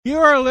You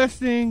are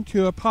listening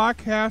to a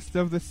podcast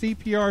of the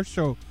C.P.R.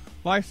 show,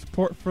 Life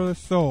Support for the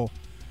Soul.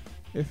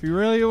 If you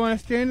really want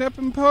to stand up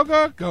and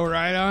pogo, go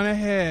right on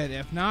ahead.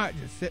 If not,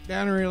 just sit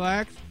down and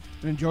relax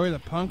and enjoy the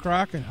punk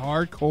rock and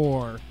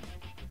hardcore.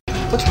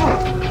 What's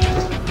wrong?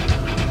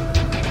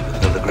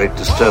 There's a great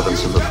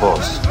disturbance in the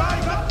force,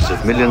 as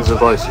if millions of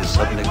voices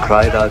suddenly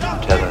cried out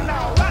in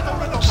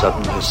terror.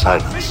 Sudden was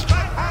silence.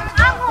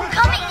 I'm gonna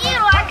come at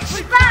you like a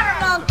spider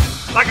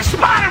monkey. Like a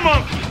spider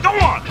monkey! Go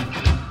on!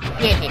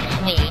 This is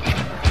sweet.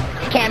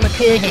 Camera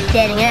crews are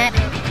setting up,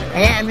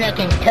 and I'm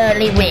looking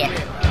totally whipped.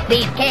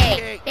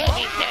 Beefcake!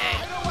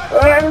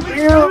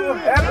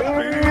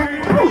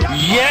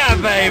 Yeah,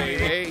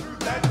 baby!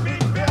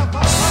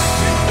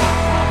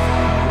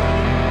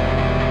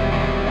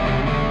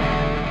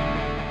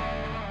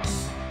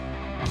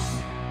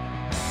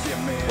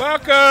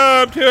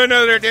 Welcome to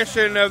another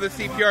edition of the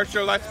C.P.R.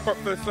 show, Life Support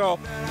for the Soul,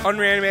 on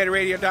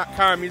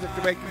reanimatedaradio.com, music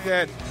to make you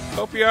dead.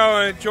 Hope you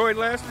all enjoyed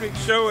last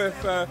week's show with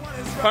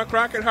punk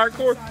rock and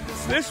hardcore.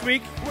 This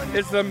week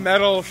is the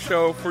metal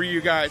show for you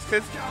guys,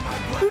 because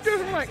who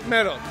doesn't like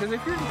metal? Because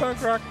if you're in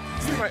punk rock,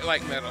 you might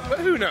like metal, but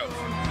who knows?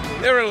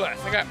 Nevertheless,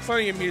 I got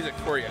plenty of music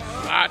for you.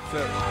 Lots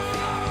of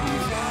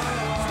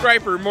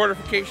Striper,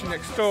 Mortification,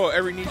 Extol,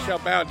 Every Knee Shall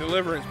Bow,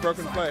 Deliverance,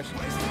 Broken Flesh,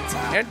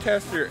 and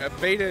Tester,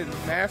 Abated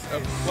Mass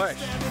of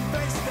Flesh.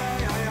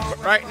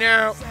 But right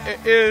now,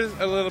 it is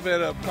a little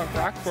bit of punk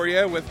rock for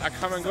you with I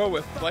Come and Go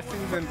with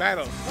Blessings and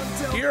Battles.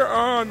 Here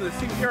on the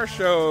CPR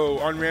show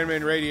on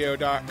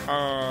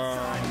reanimatedaradio.com.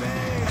 I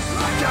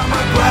got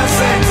my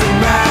blessings and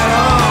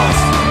battles,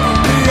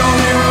 the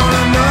only road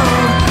I know.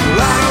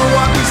 I don't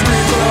walk the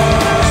streets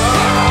alone.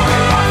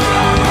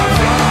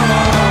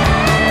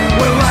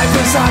 When life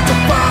is hard to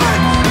find,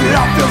 it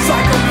all feels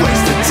like a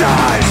waste of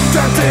time.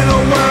 Trapped in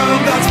a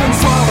world that's been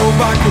swallowed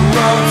by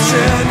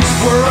corruption.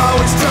 We're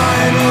always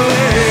trying to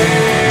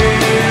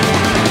live.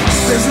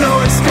 There's no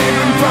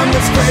escaping from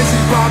this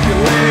crazy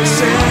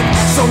population,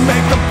 so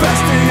make the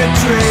best of your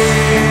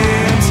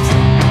dreams.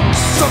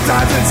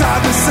 Sometimes it's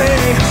hard to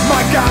see, my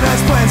God has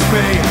plans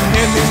for me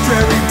in these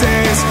dreary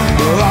days.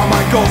 All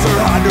my goals are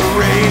hard to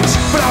reach,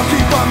 but I'll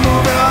keep on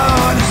moving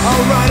on.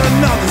 I'll write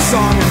another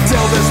song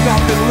until there's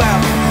nothing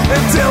left,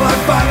 until I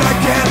find I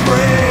can't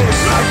breathe.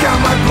 I got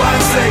my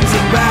blessings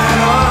and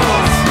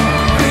battles,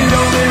 the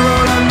only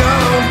road I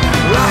know.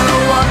 I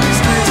don't walk these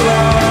streets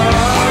alone.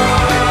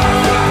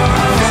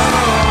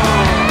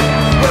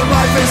 When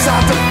life is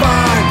hard to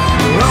find,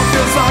 it all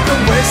feels like a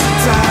waste of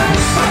time.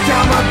 I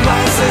got my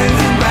blessings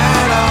and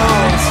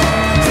battles,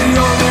 the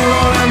only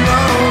road I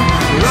know.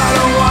 I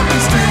don't walk the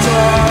streets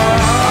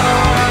alone.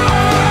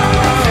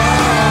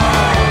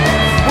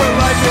 When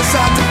life is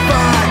hard to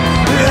find,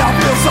 it all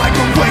feels like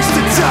a waste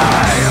of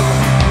time.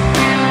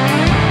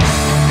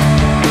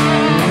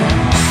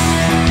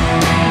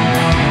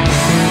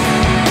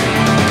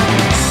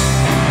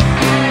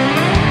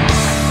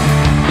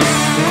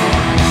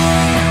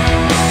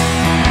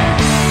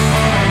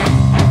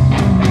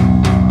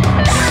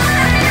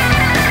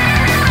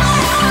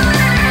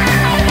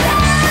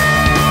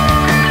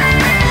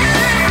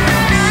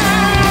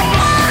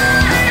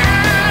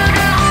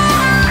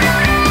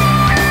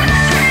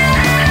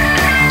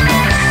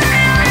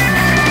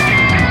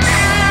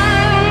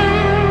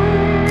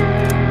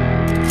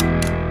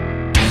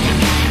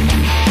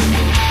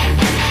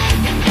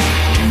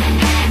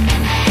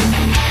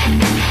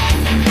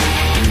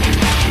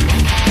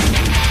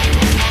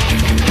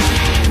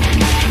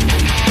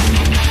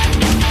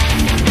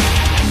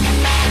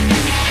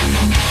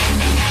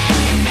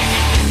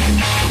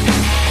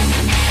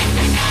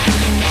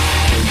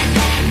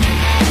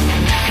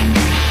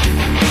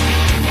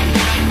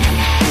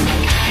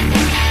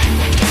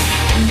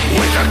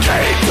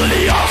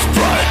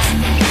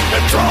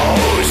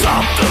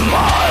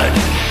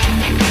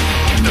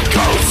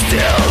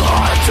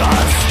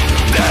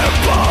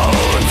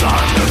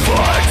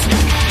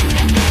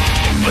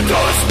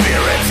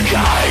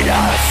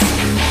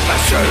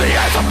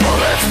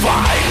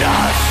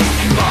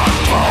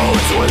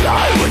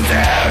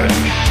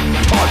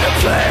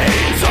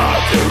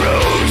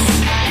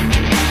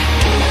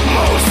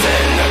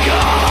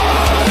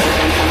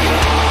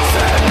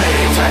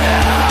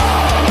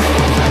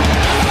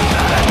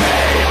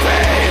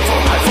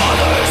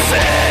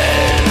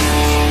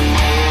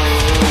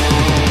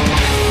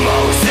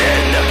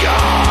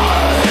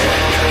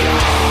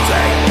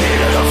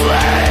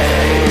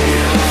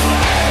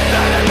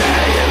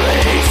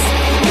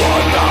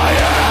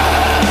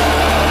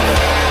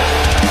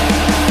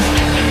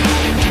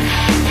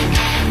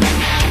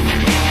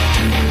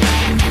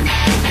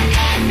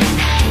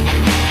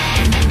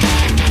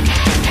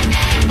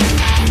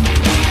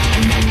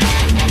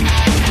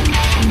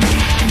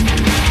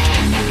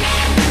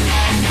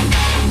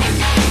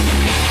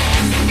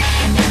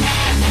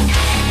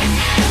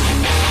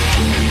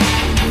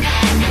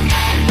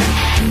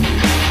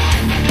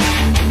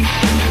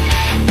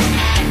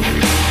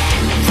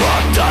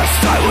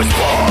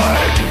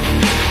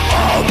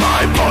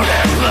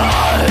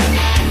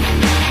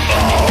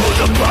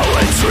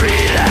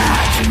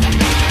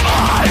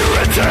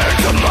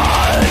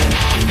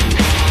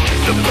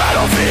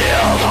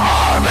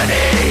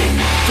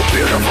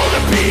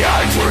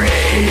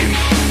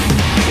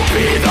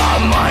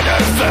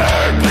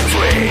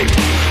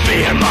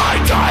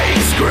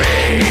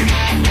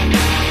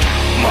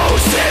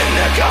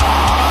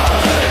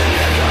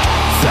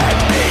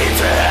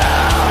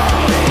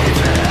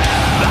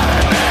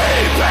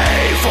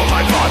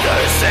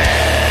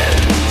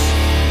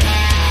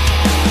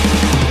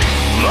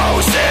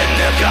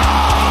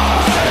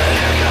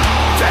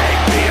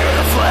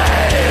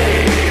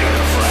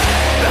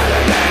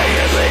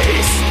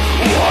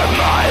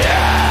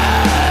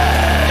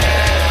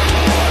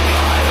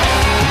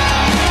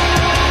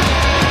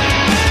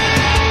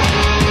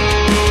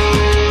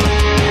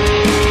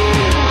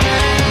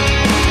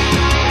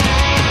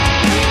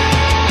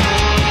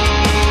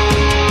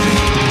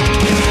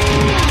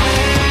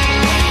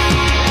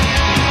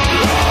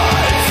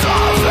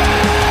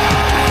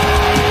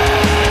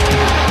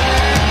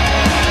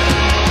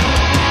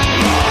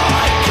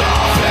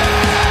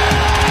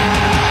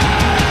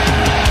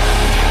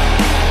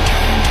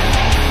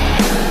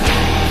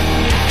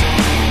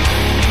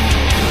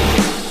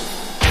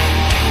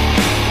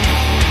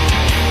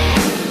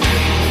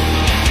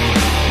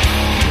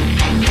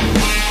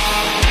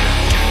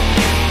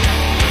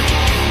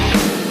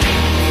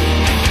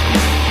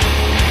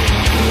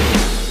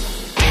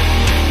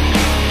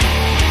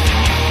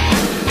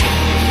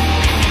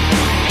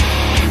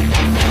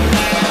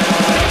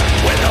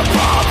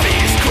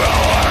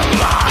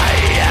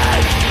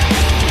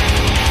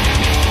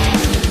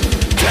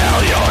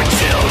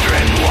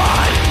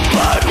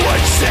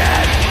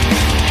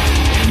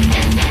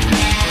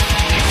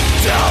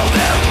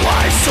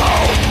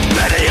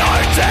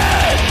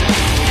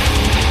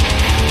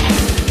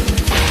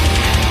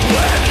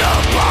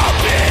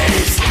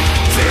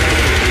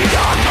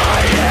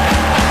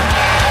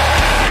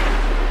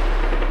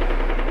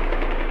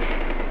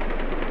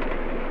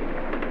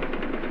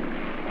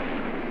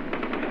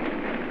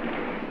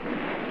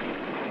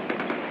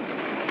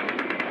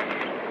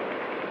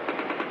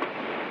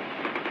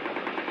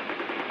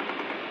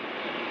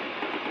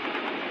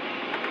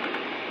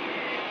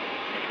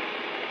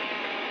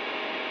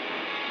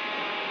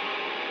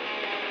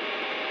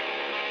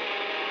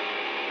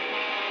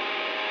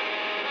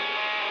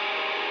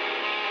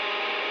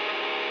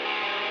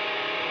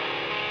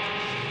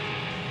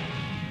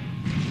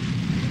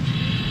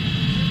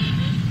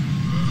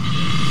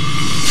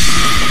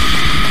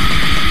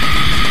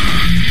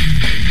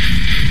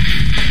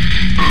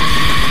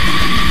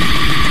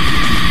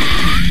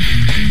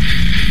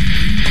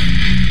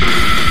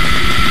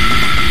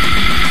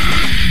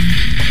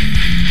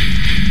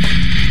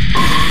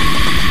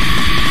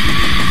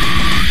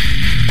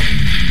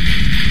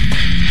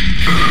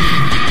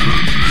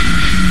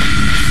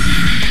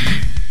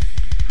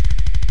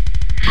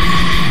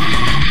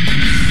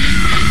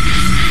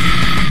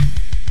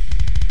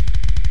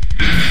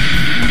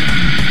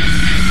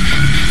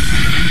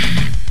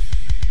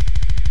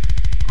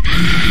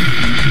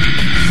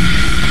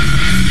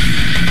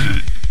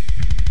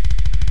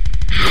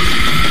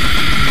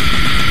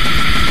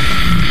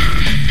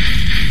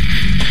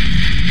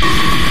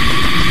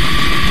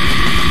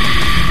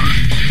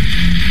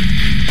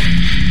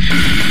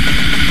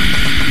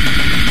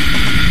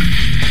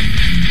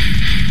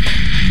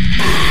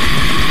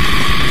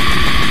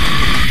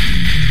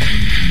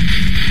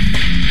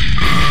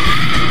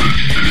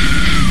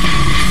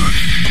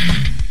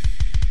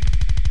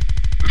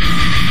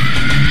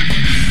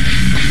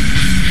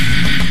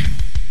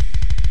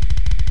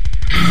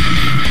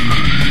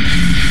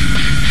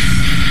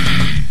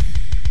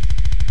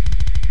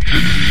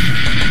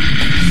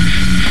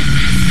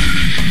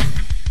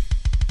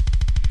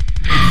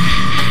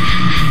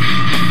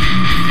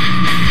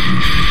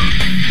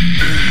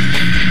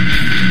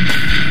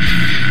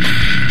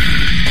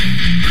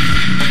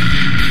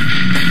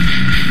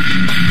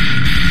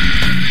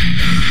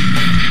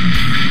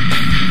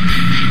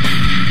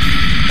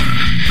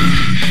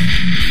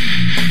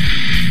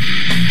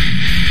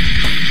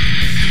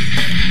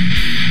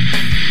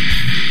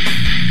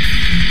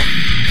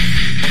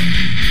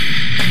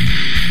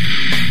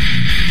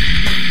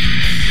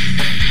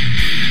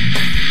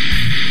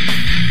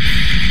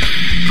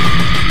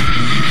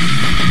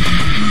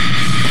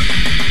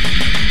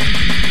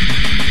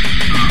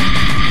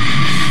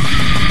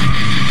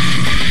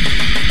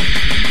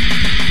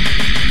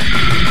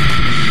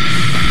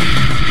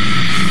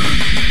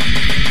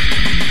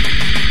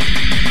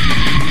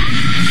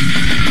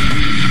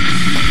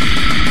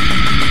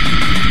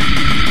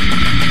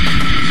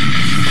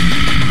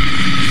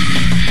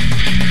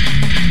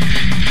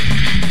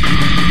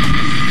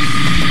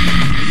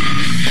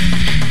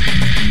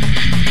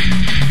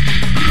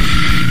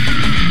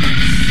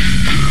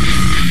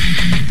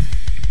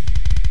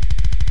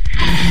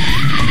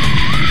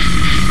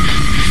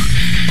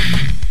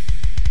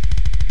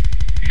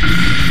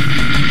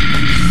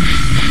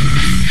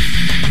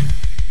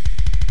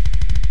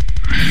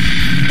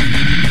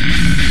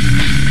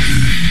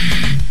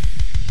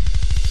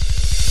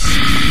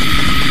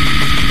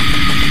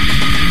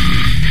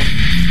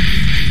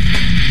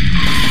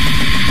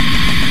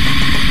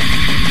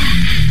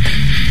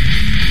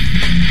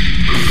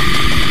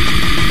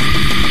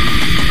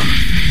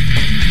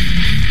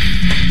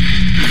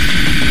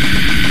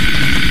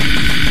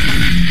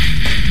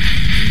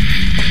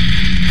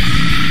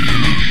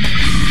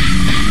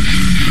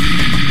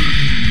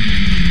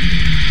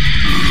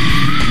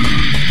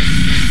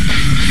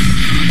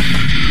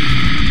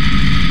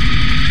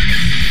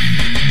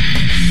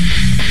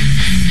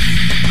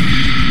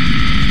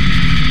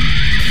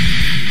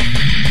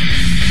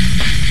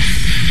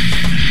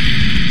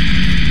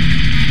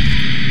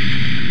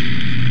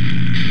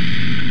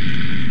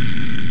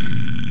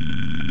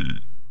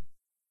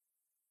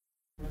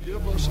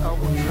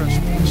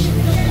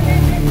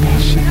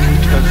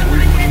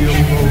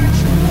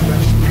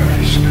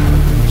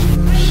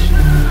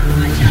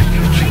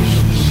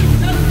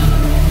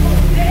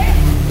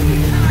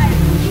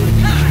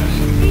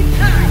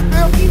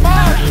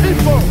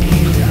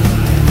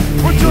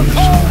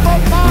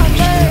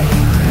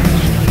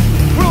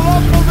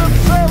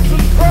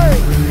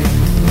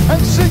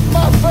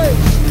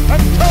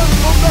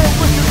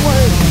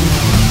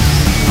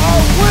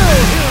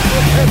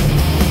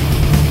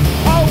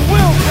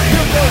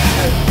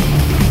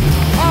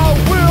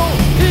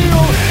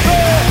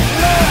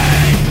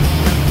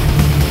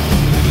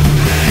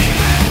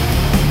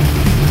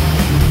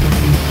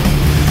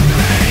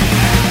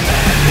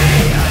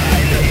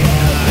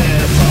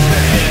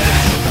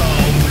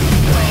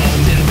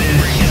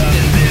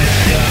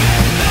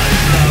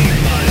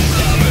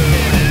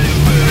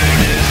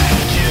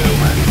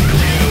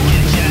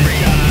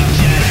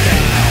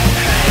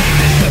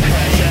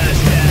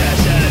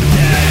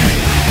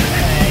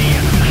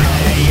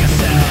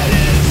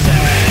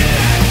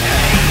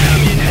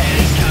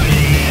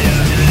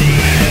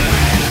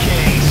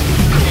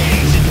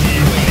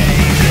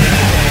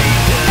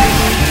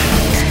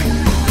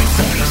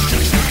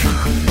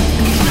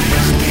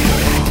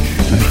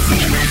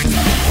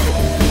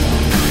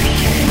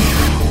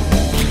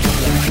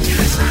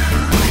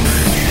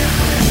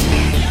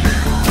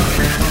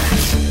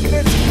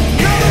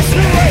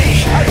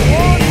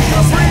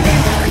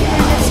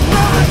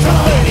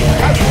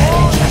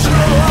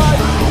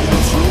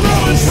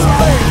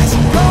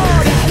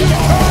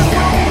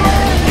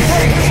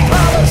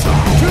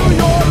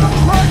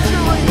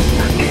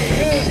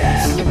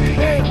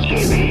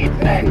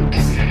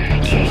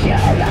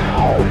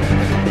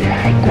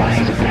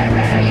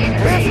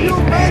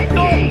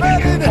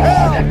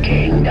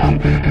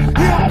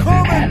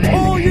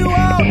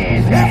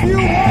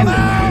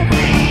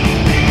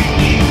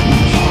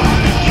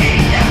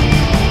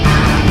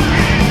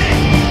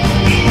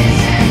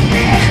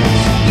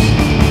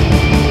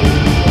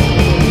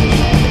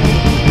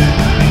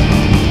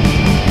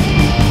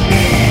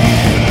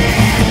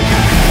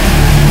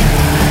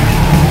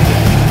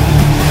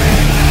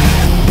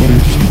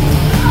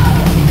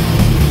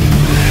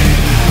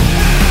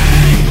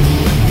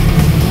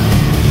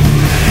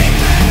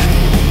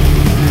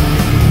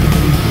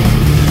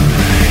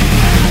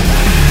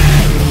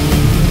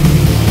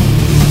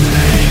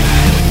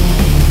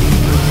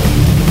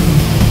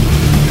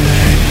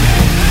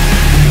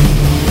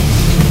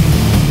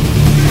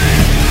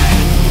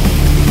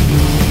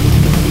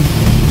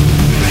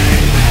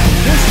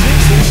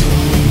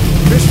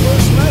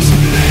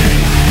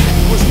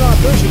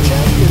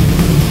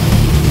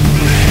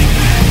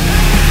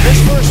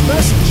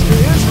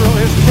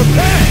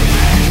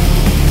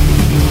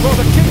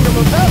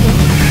 of heaven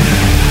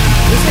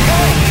is a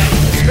hell.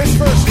 This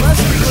first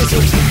message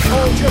isn't,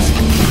 oh, just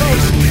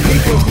folks,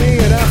 eat with me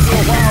and after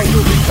a while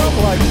you'll become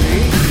like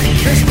me.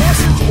 This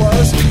message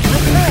was,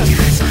 repent.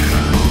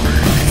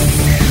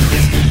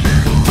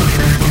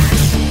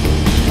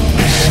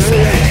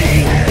 Say unto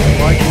you,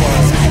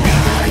 likewise,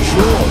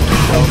 joy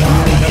shall be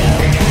in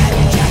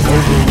heaven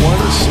over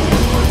one sin,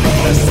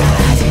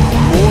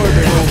 more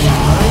than over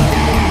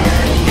 90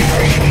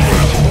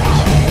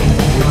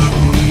 which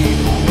need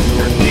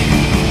your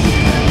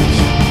repentance.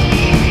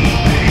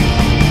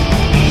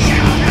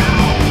 Shall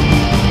now,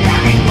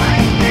 running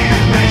like their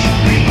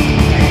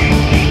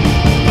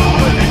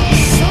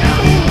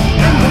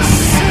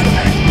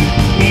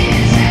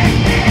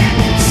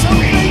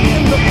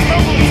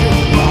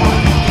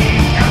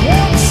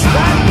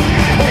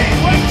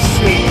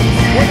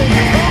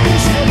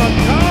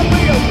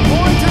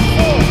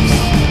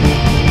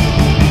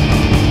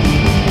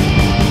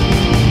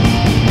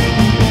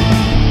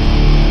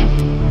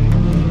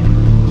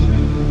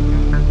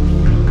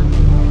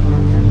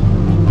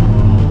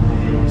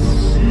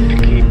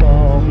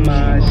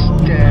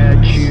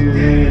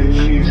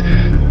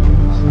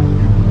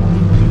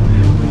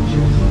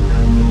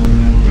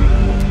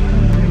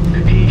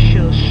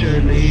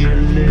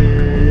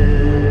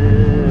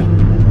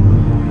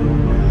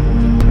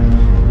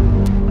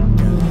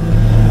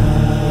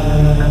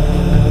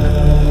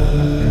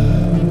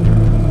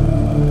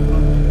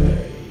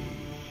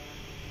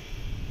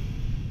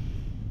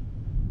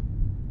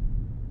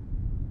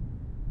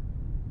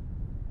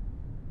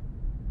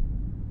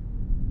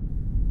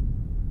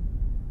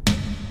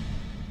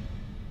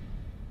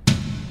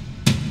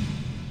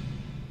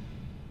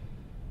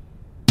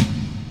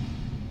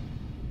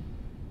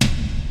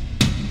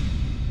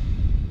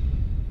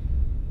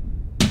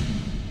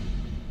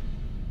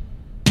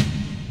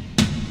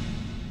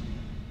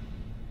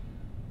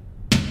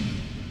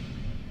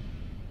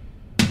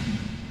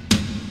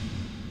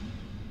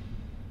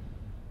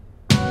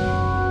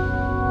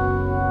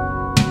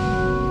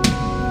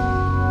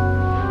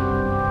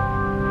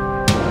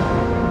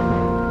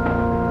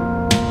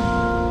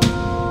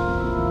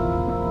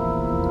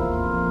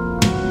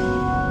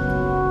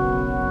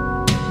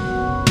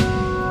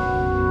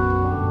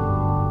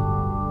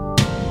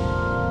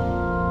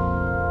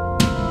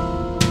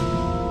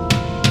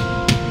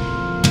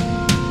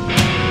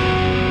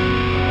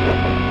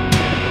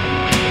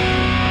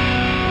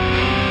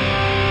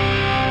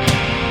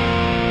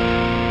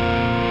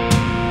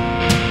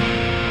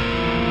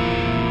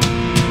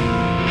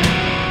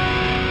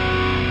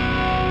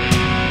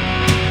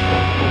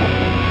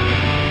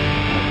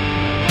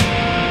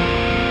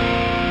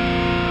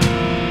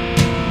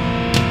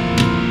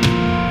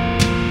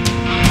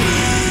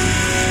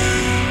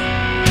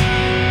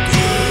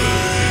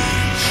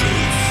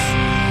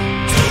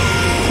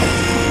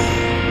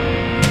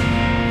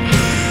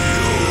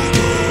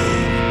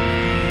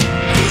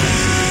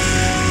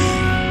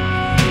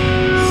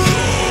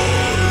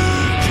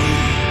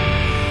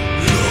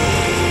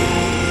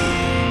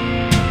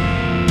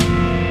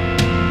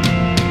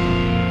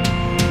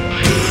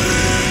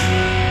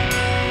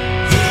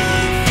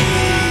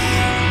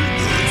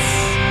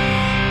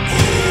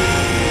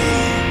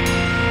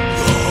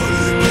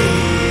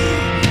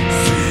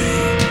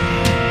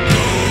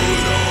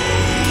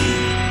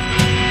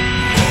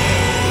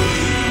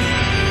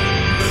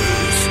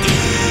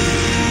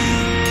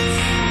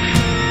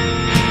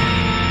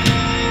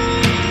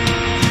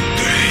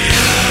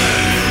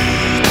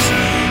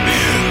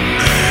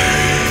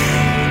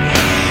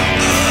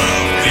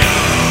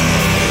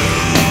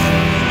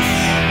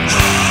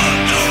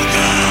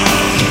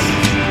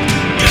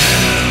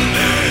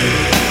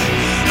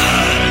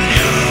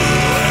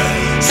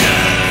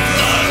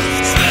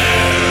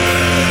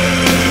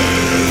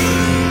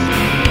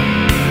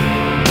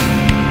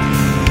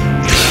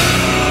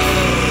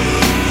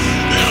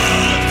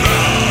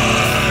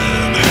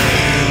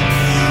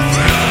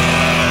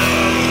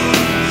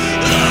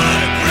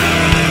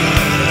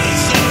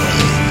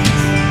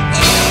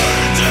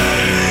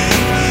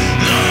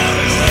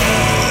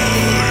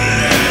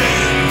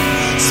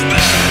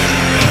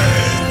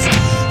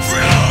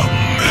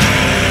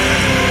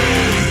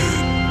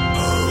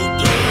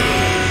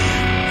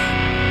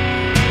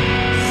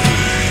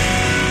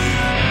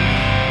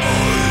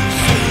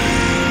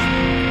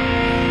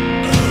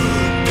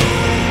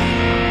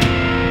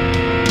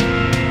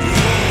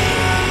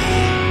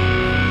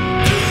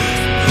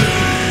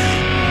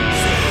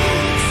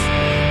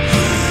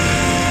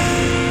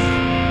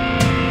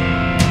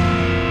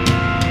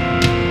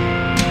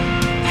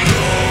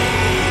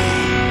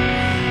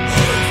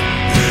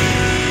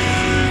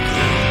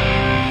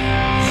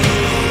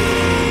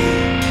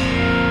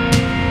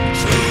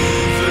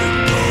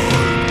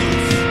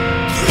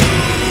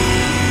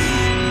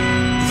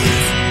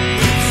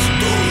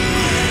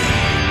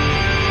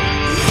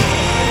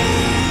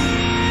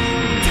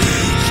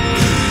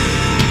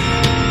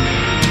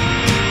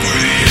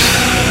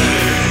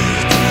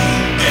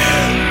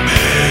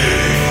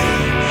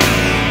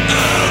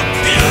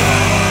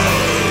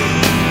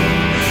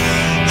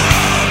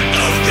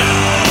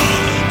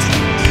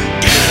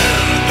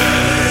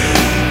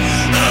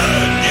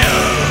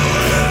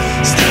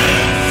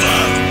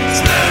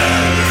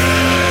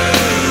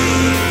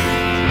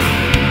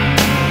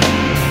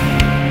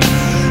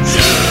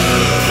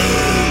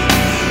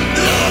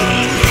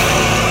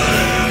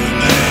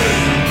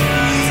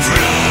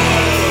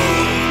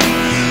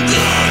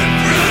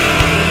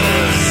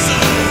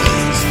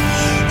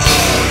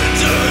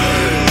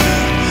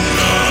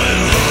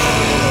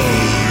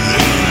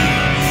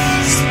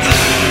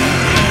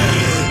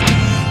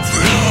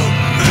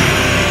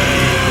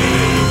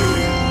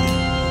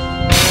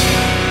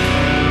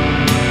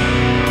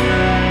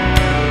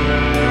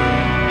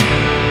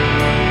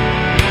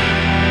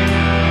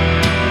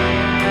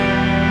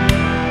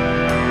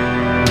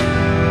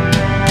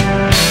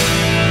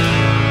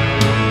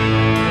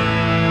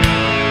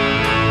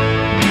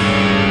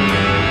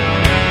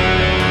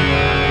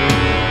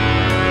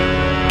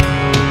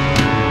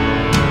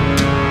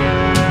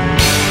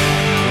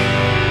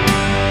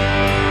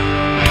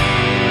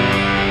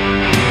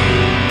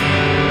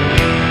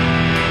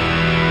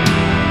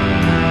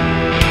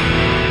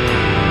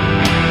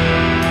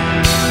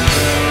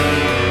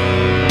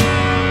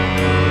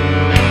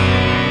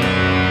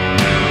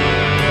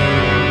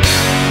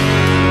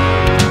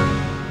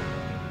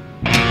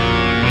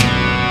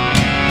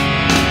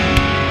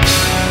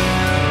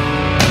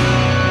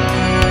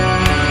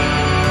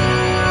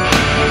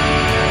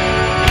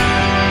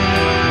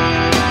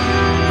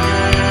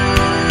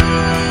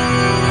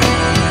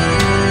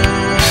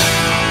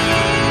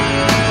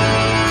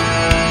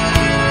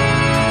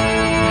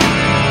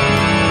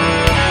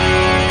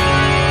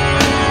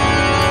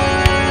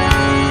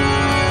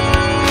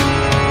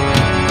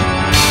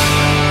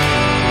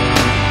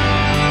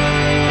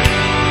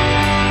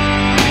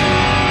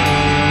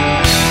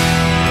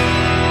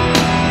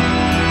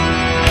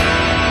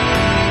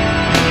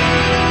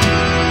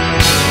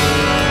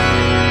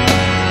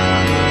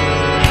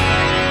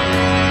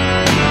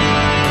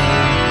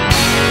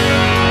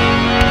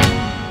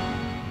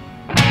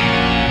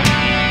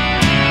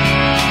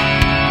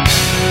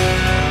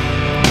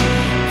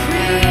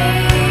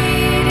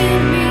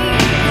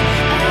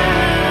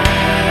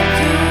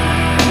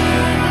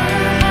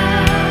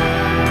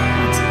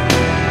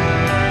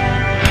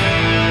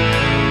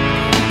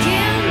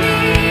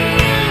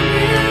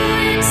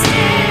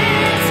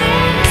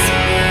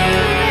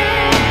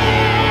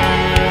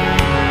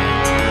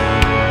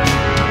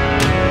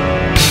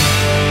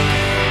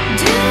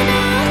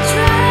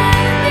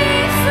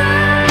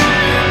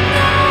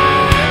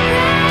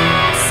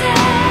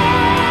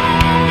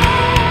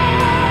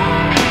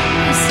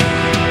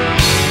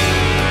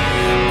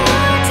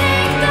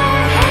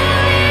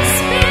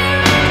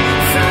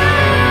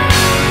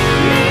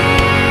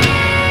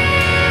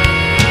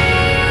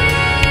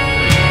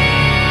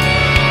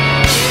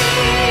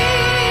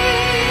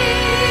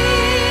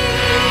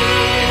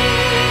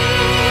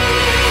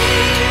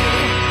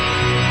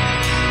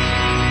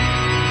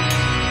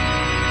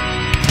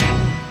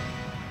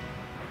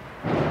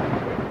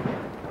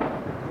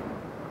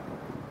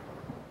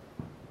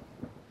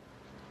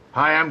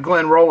I'm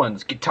Glenn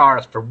Rollins,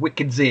 guitarist for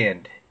Wicked's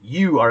End.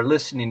 You are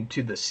listening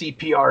to the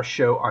C.P.R.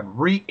 show on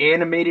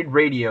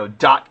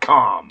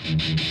reanimatedradio.com.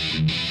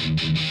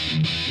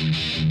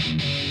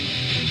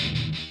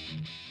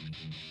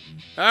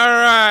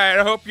 Alright,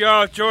 I hope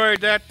y'all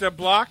enjoyed that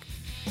block.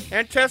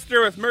 And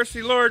Tester with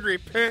Mercy Lord,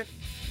 Repent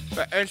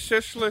by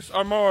Ancestral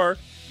Amor.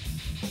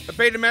 The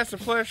Beta Master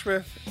Flesh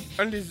with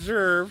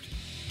Undeserved.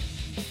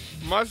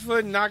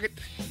 Muslin Nugget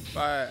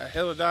by A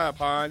Hill to Die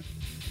Upon.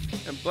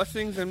 And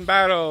Blessings and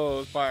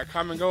Battles by A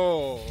Common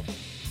Goal.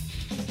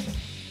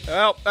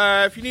 Well,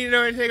 if you need to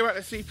know anything about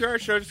the CPR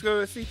show, just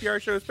go to the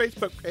CPR show's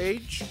Facebook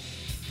page.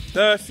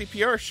 The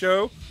CPR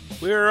show.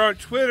 We are on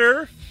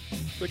Twitter,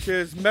 which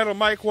is Metal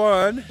Mike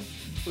 1.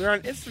 We are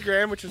on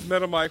Instagram, which is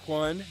Metal Mike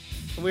 1.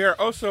 And we are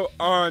also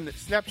on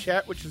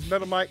Snapchat, which is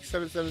Metal Mike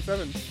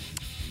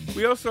 777.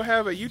 We also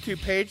have a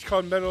YouTube page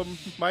called Metal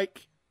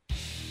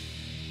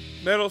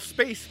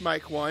Space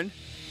Mike 1.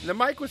 And the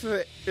mic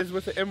is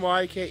with the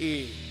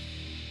MYKE.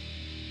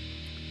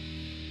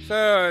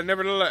 So,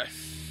 nevertheless,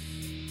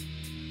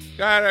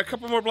 got a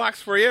couple more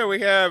blocks for you. We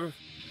have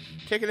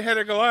Taking the Head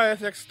of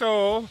Goliath,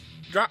 Extol,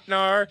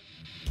 Dropnar,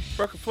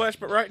 Broken Flesh,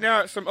 but right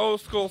now it's some old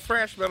school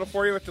thrash metal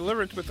for you with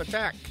Deliverance with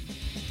Attack.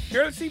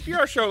 Here at the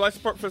CPR show, life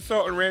support for the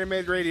soul on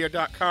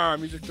reanimatedradio.com.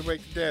 Music to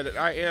wake the dead, and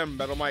I am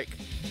Metal Mike.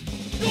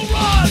 Go run,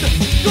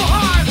 go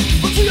hide,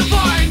 until you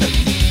find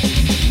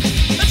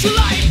that your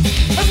life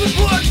has been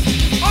put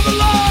on the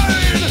line.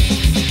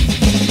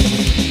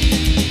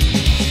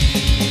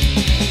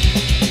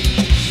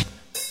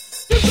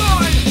 You're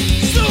going,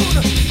 soon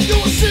you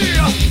will see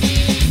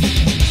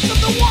that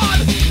the one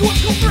you once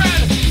called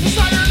friend is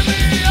not your enemy.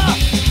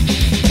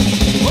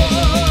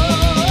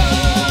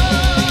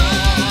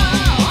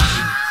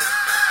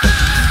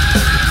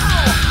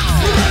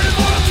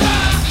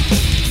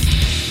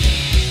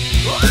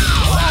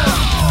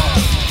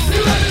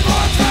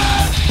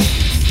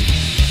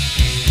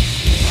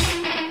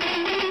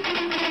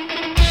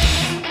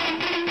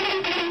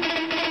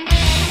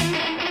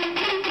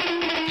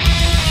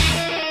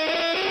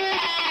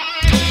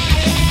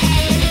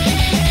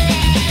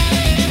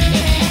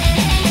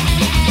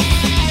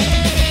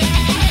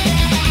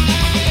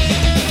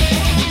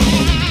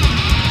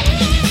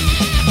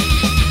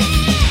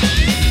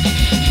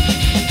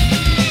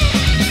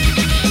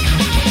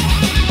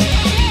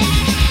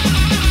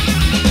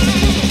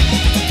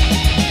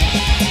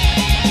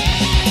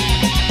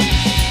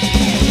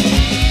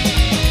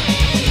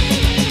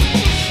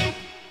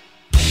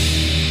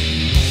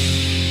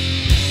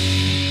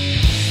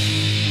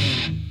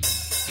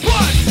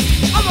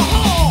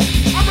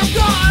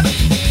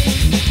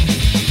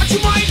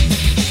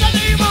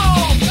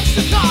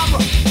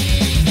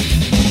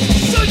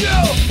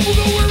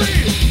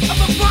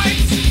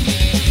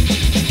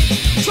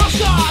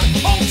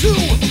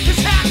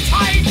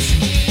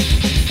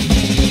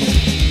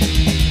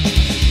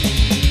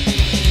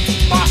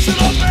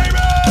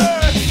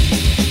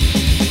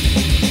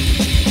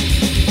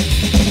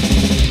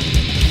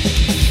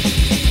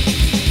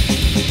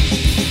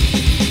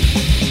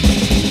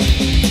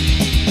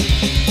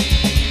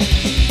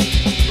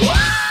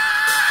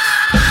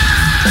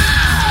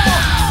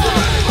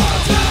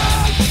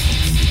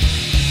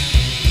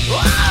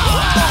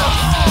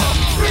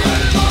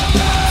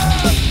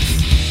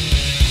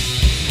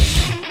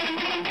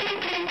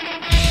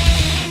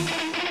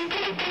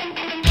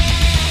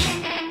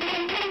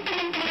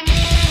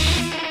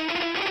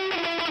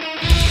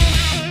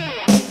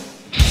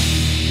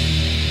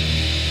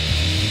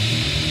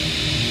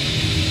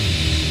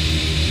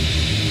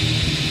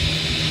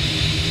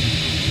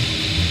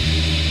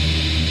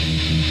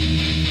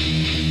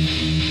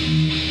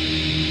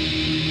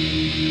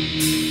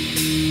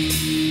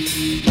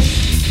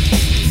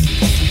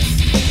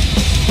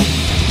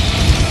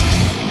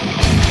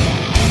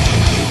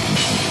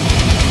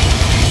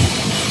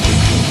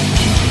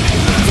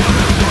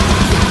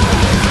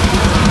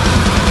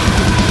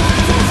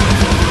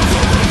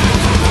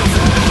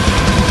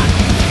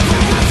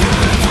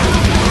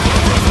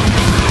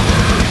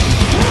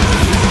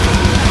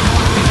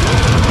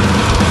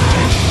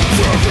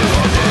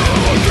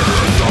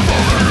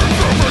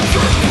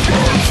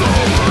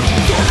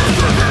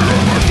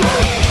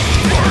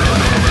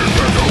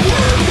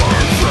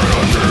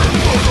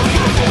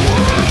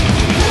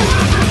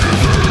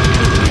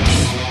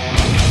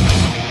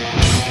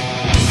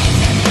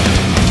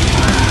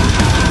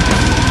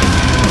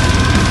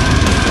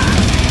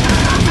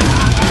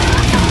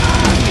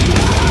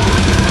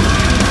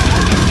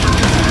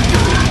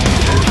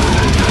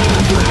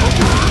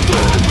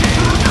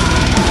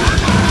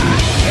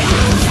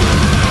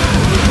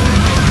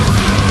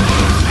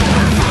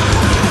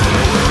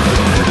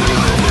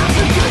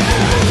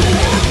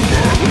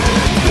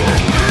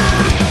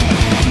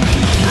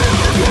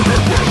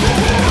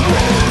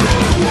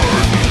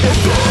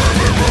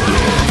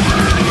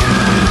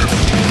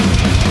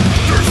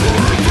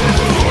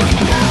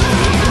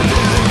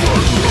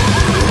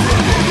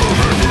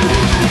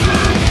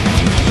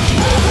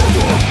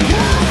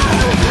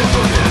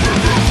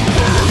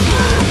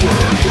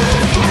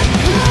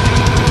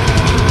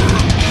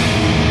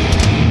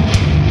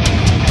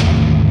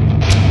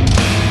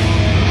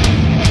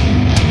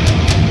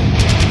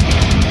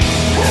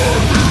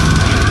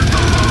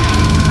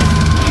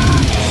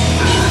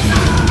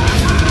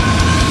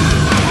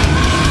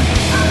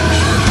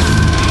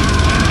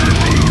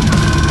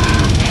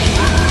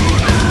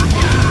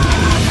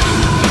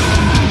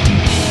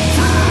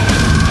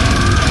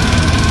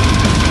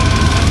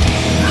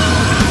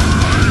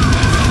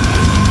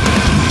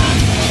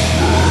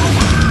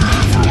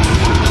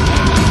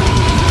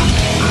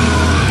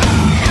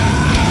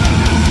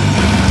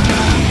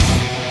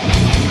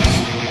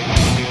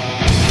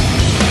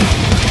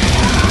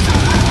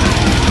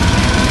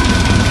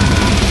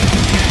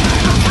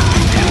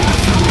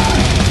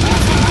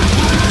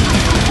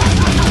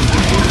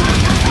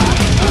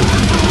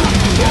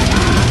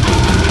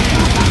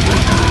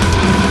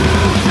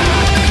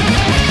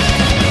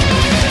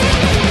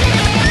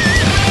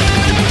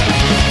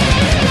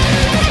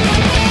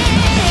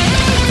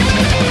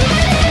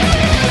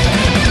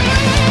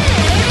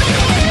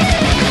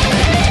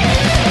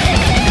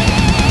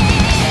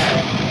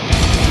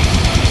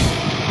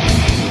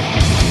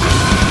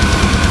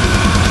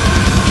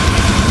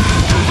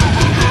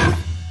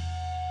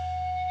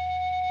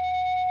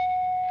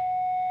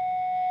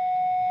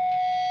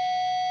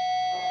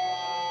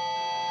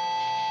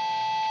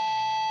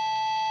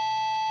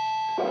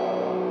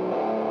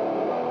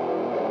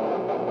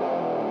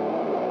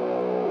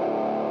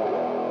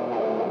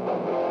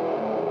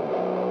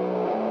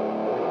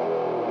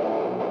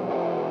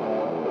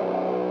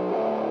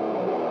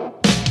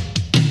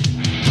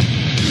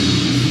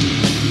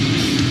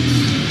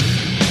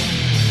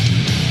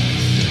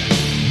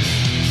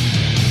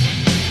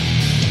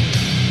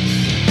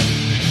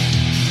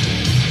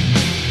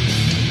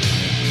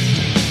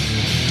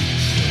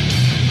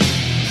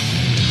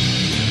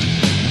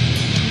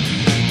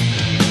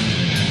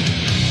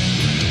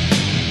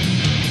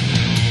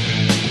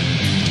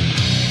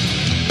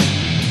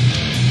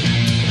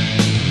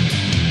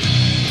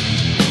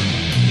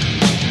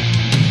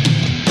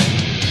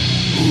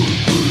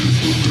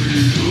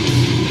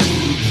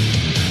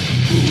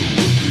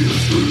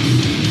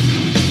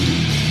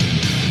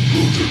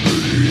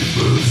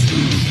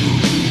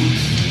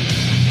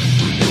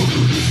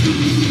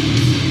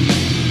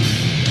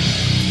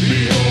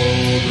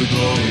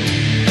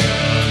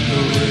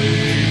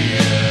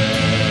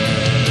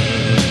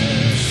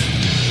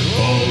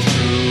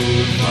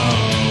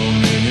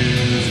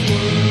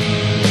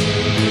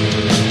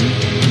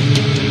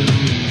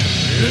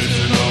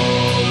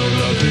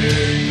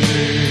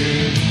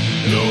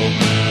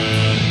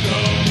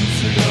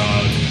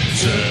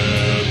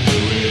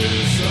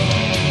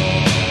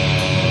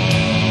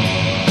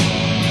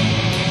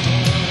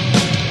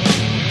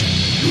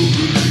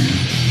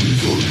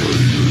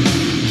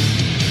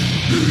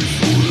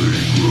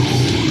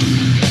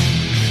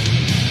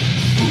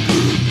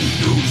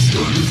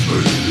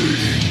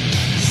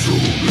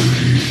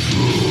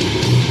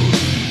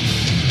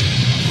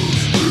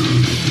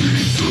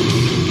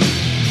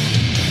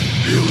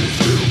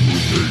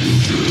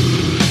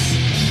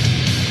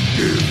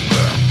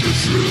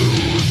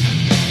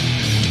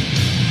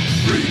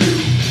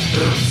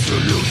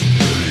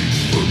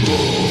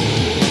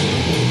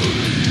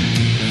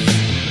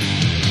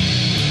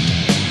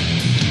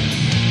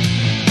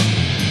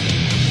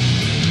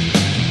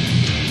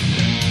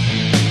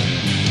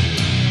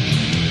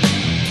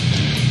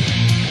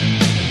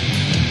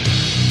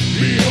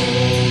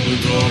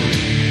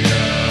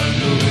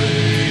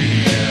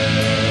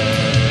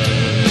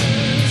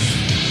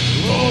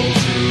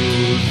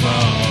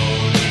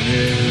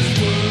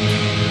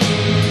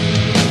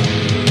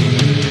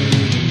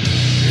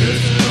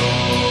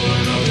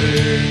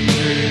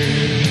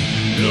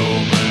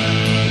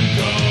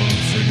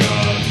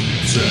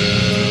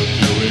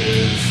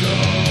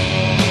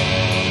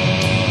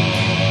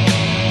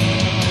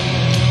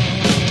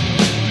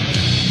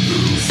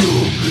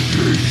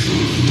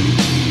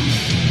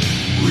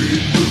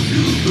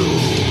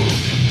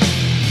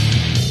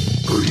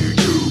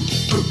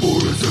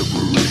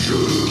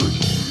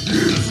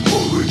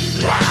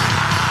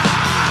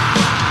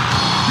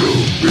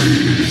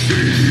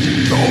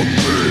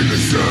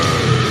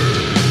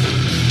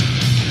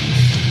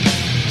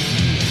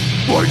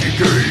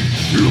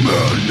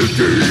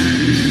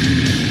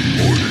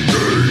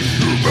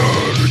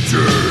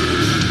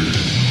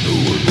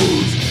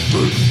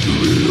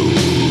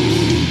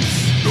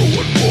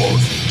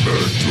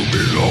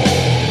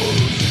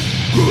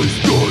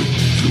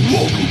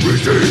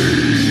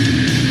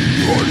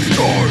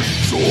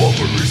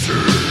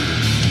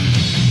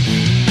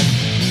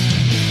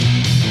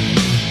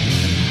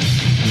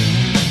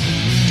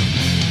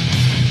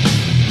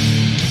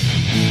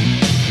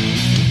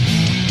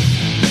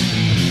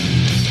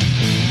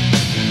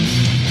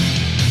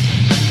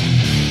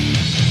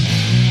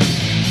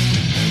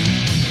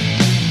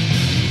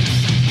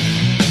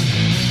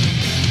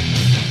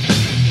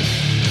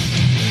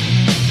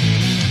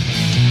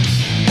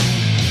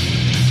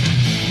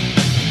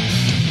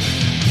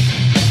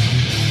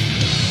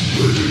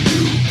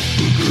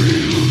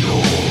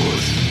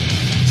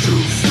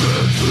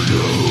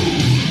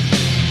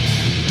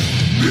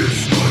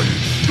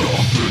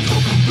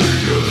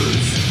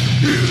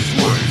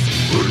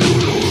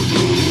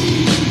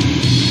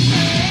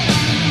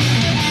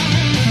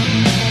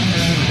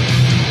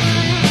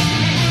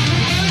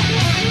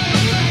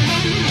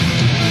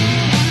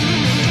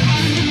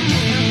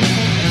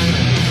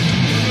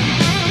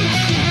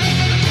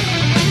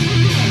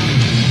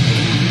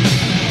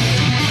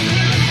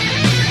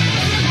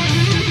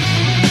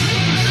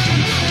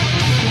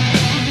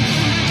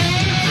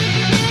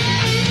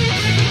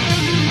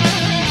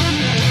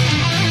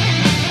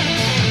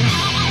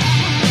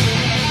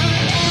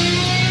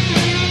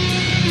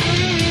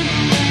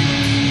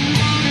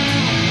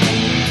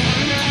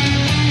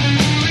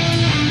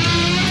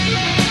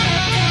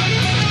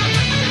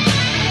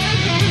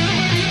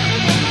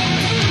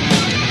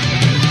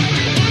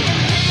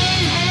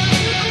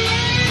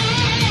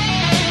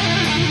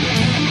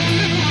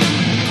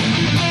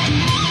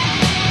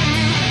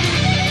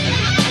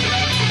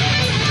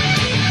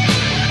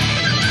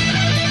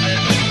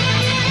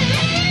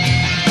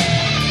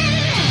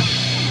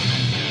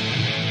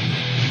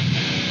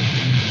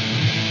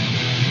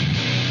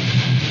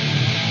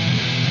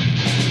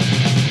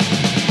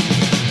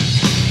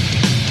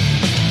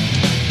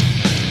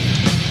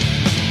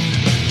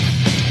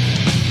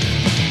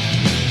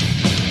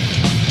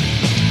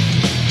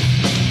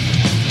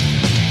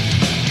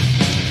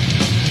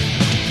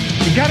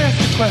 You gotta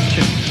ask the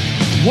question,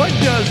 what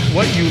does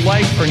what you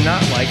like or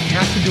not like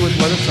have to do with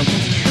whether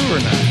something's true or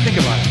not? Think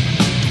about it.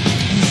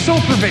 It's so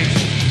pervasive.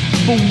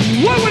 But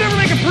what would ever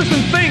make a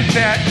person think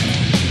that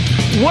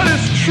what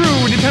is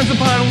true depends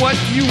upon what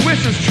you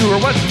wish is true,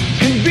 or what's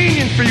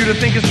convenient for you to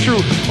think is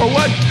true, or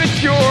what fits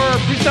your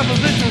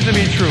presuppositions to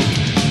be true?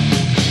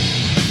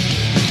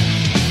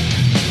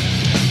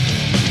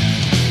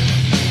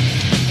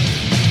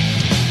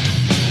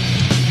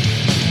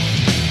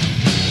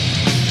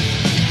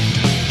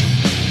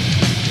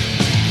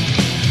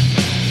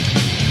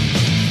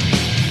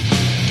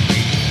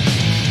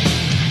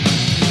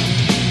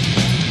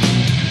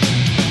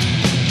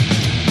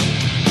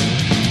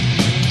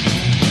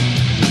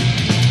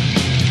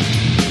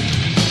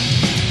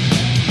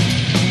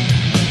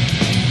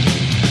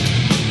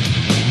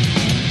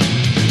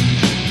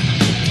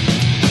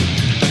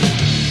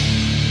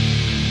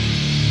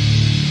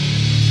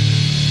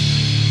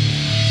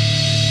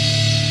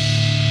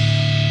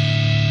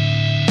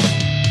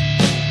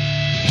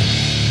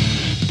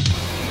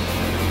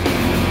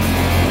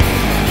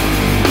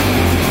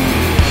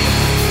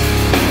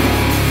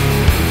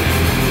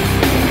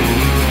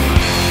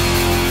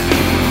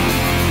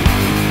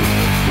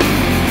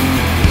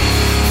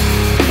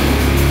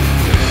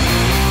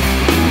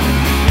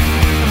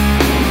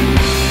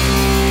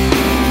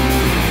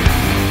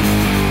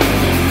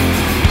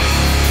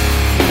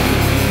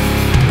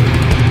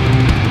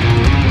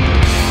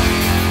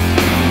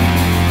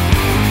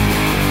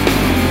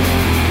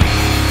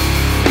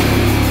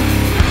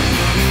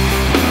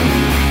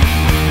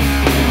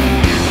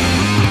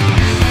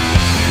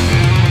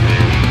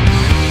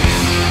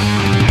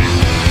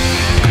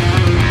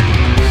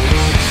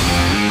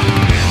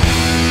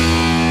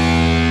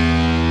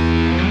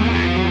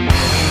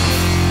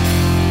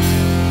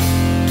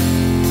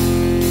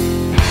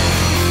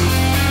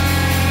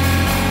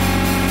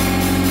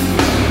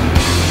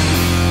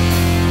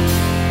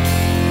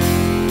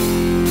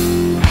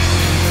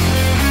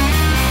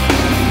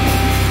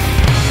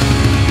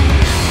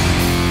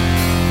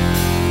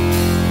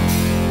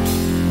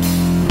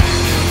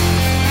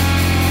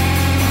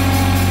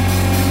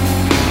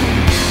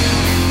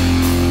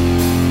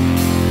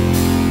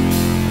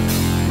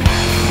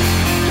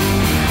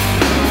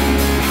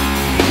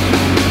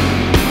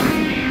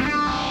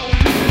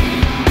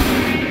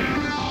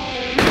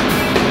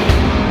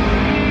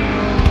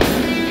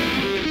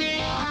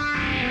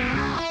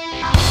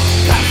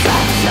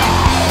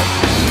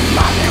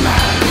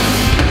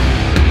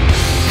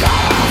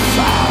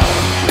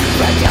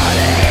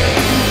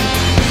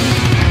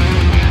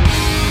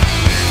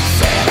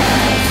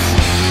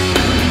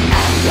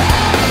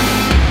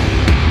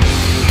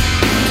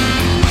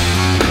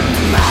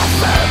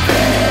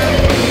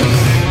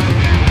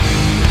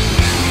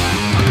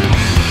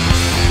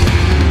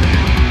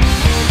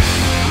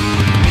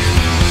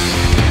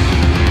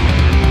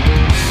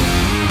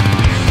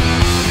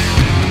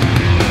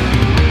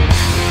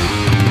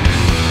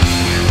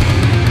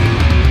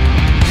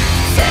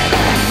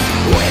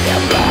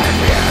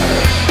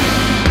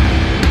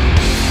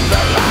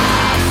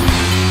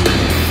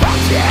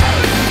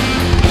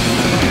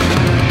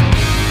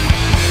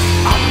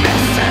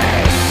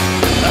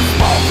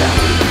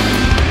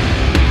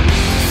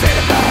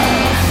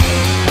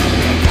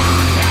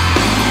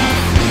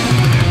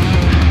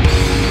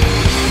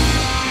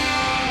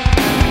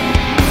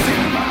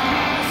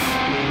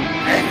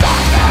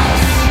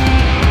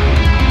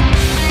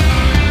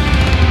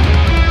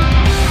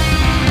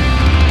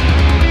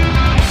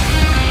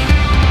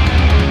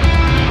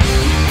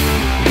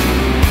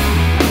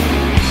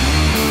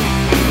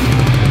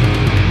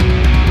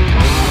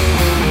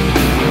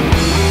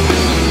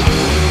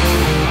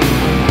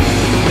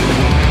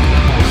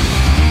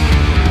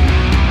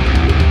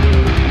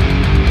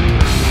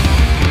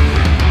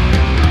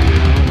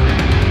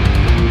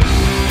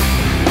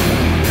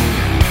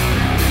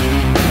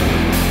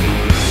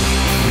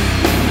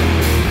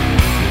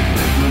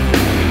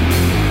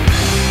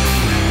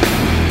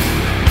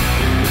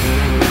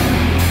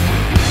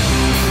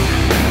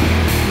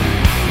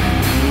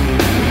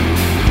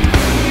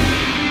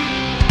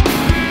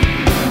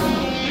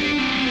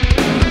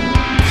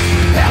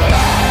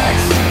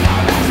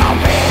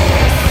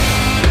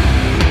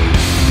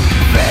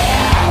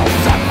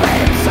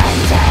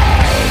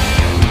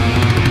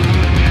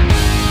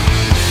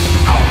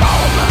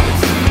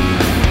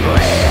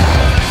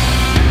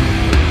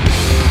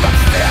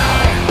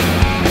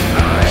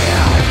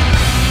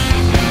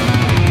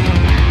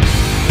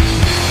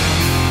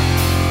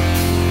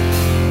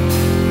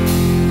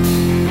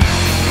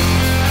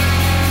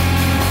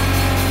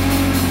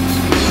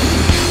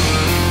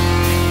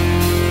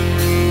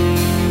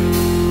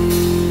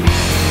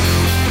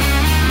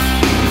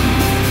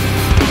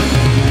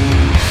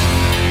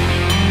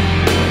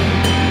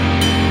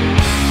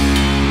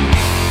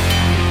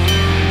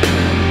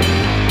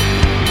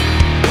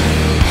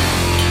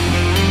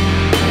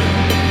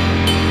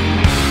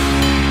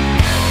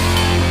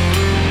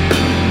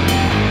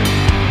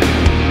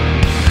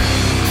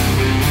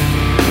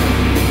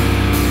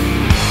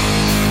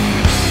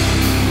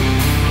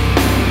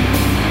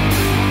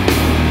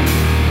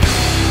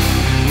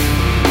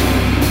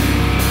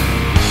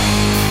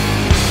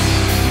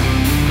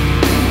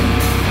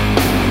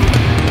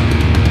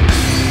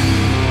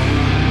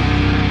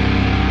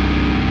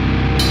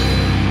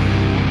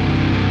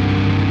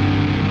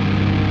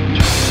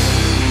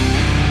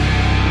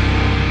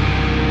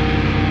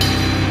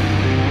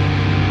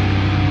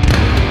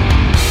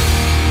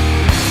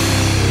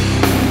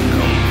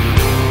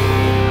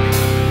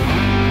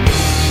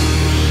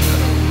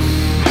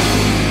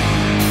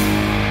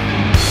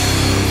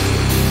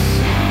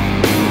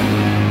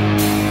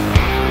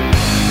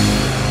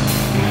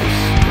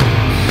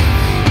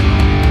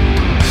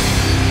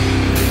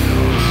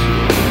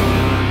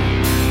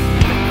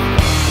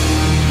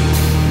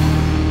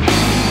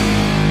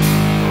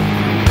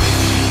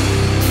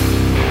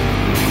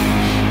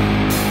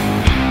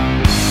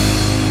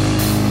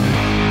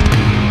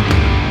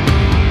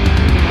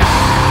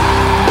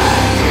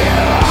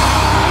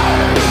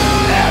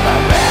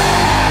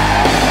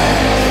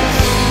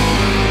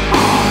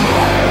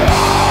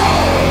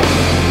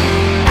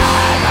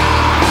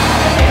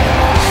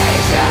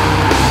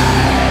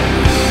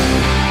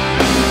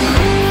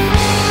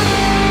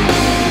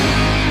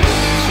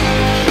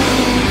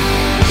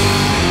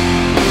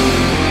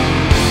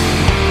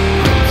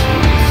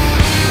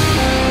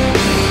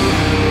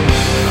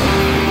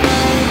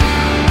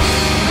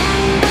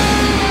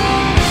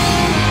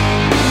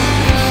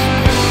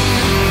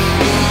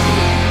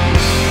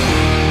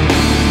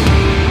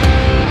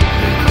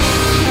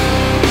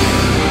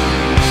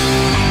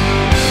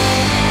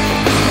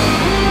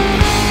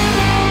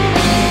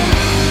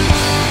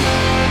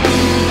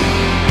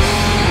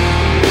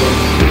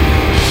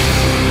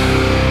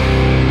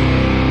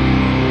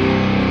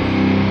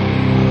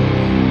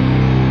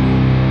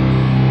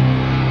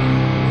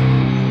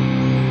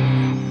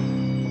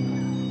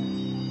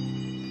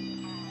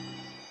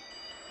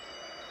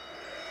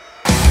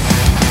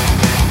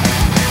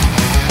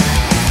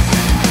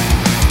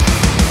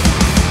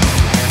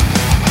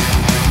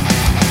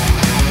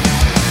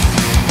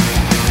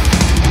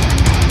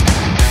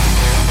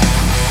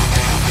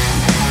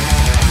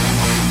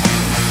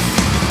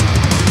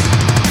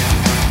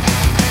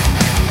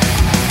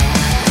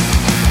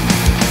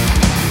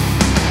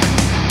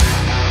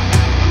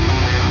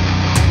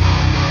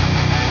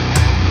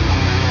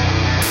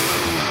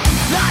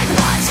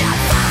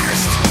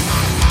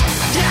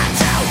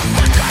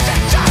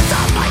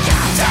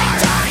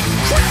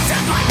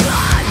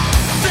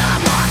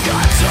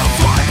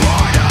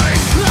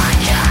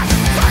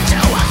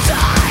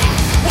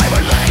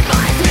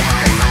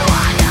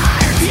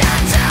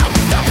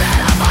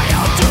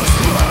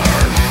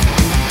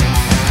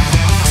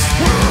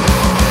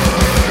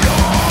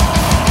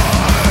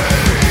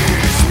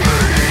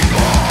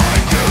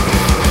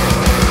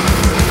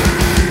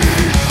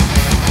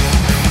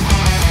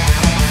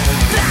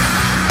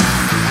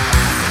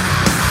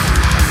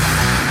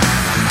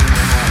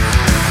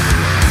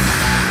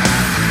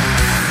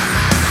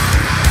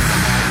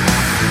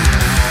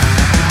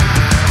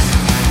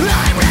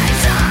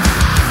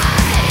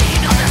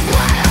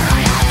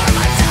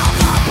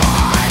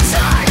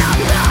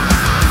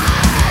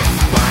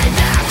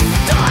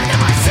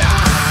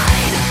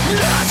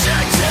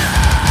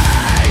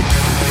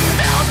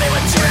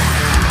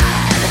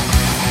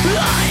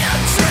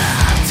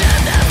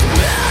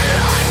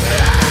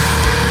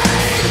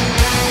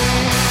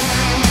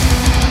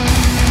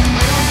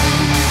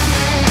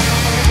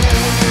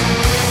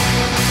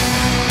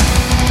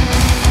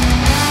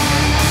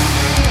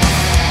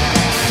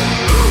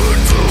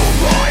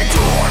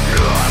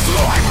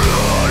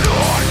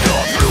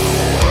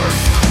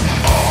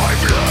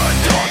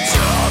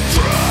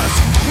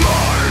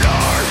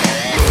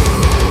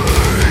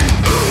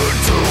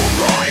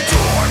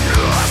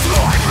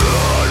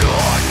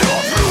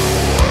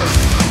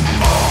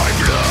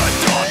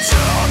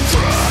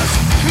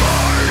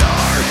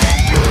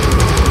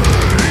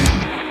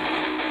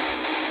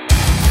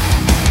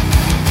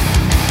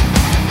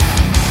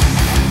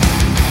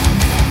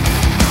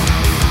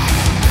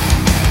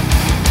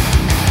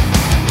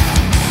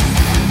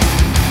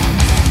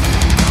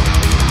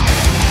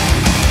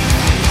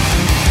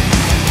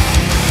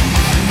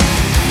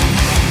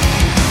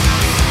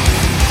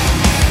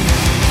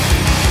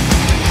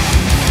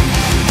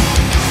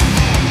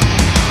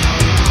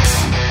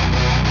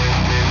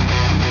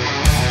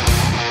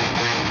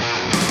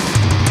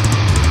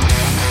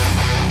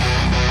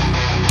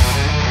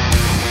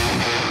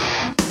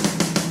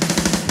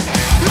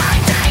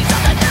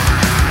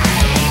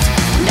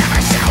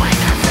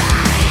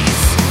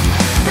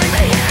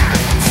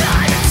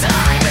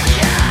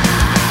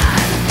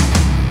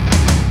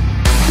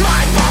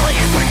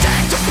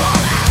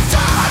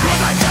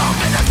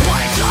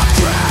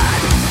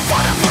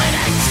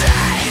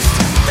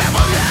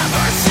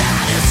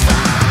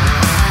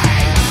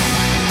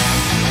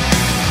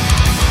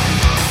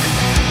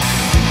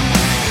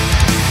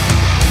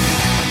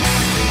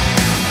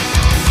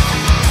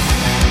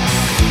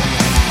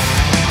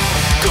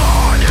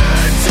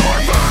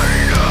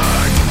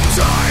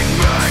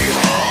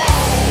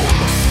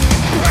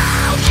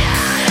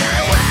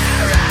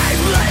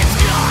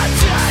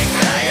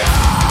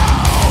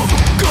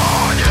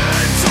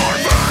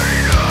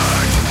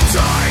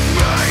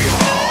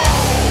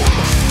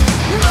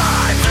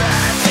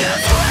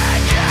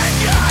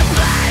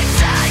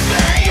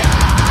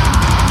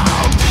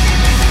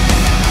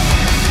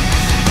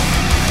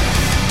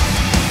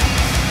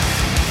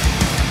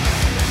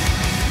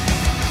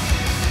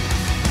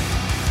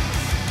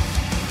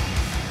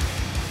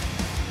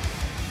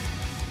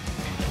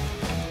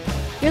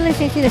 You're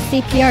listening to the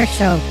CPR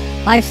show,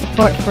 life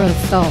support for the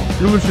soul.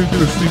 You're listening to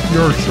the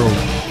CPR show,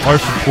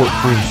 life support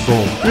for the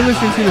soul. You're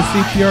listening to the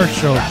CPR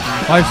show,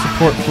 life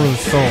support for the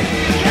soul.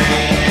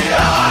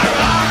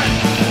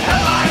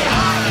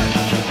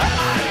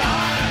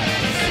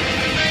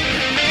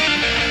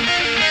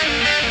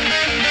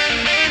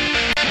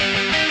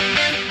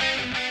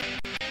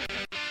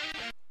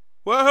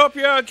 Well, I hope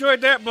you all enjoyed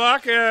that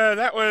block.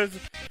 That was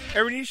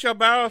Every Knee Shall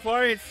Bow with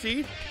Lion's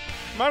Teeth.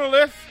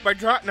 Monolith by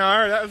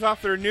Drotnar. That was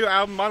off their new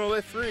album,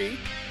 Monolith 3.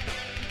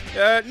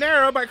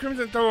 Narrow by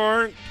Crimson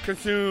Thorn.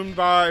 Consumed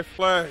by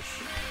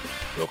Flesh.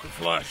 Broken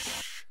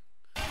Flesh.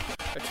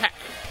 Attack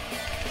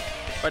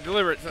by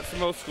Deliverance. That's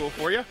some old school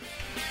for you.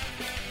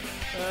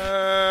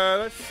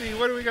 Let's see.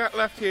 What do we got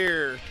left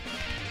here?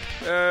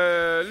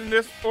 In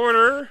this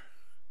order,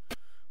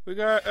 we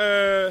got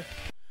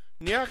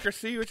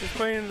Neocracy, which is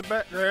playing in the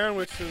background,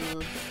 which is a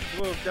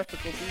little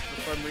difficulty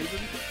for some reason.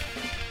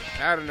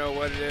 I don't know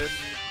what it is.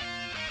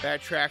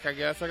 Bad track, I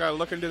guess. I gotta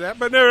look into that,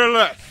 but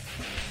nevertheless.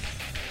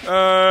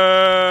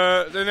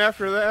 Then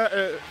after that,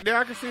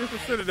 Neocracy with the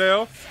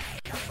Citadel.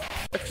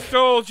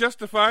 Extol,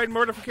 Justified,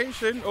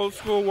 Mortification, Old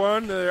School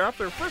 1. They're off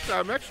their first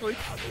album, actually.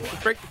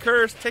 Break the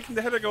Curse, Taking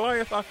the Head of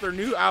Goliath off their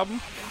new album,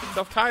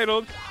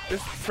 self-titled,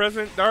 This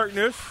Present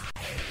Darkness.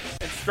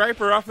 And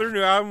Striper off their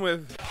new album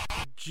with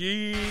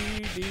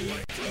GD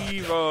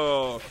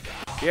Evil.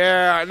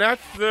 Yeah, and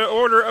that's the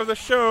order of the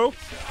show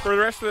for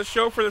the rest of the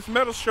show, for this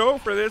metal show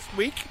for this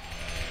week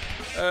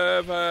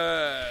of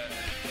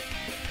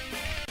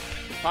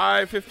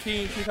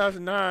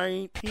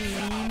 5/15/2019.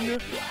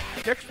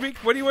 Next week,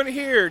 what do you want to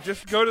hear?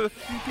 Just go to the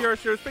CPR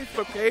Show's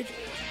Facebook page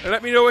and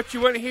let me know what you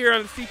want to hear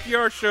on the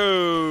CPR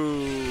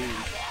Show.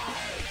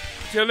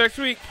 Until next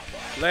week,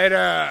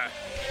 later.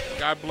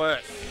 God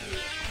bless.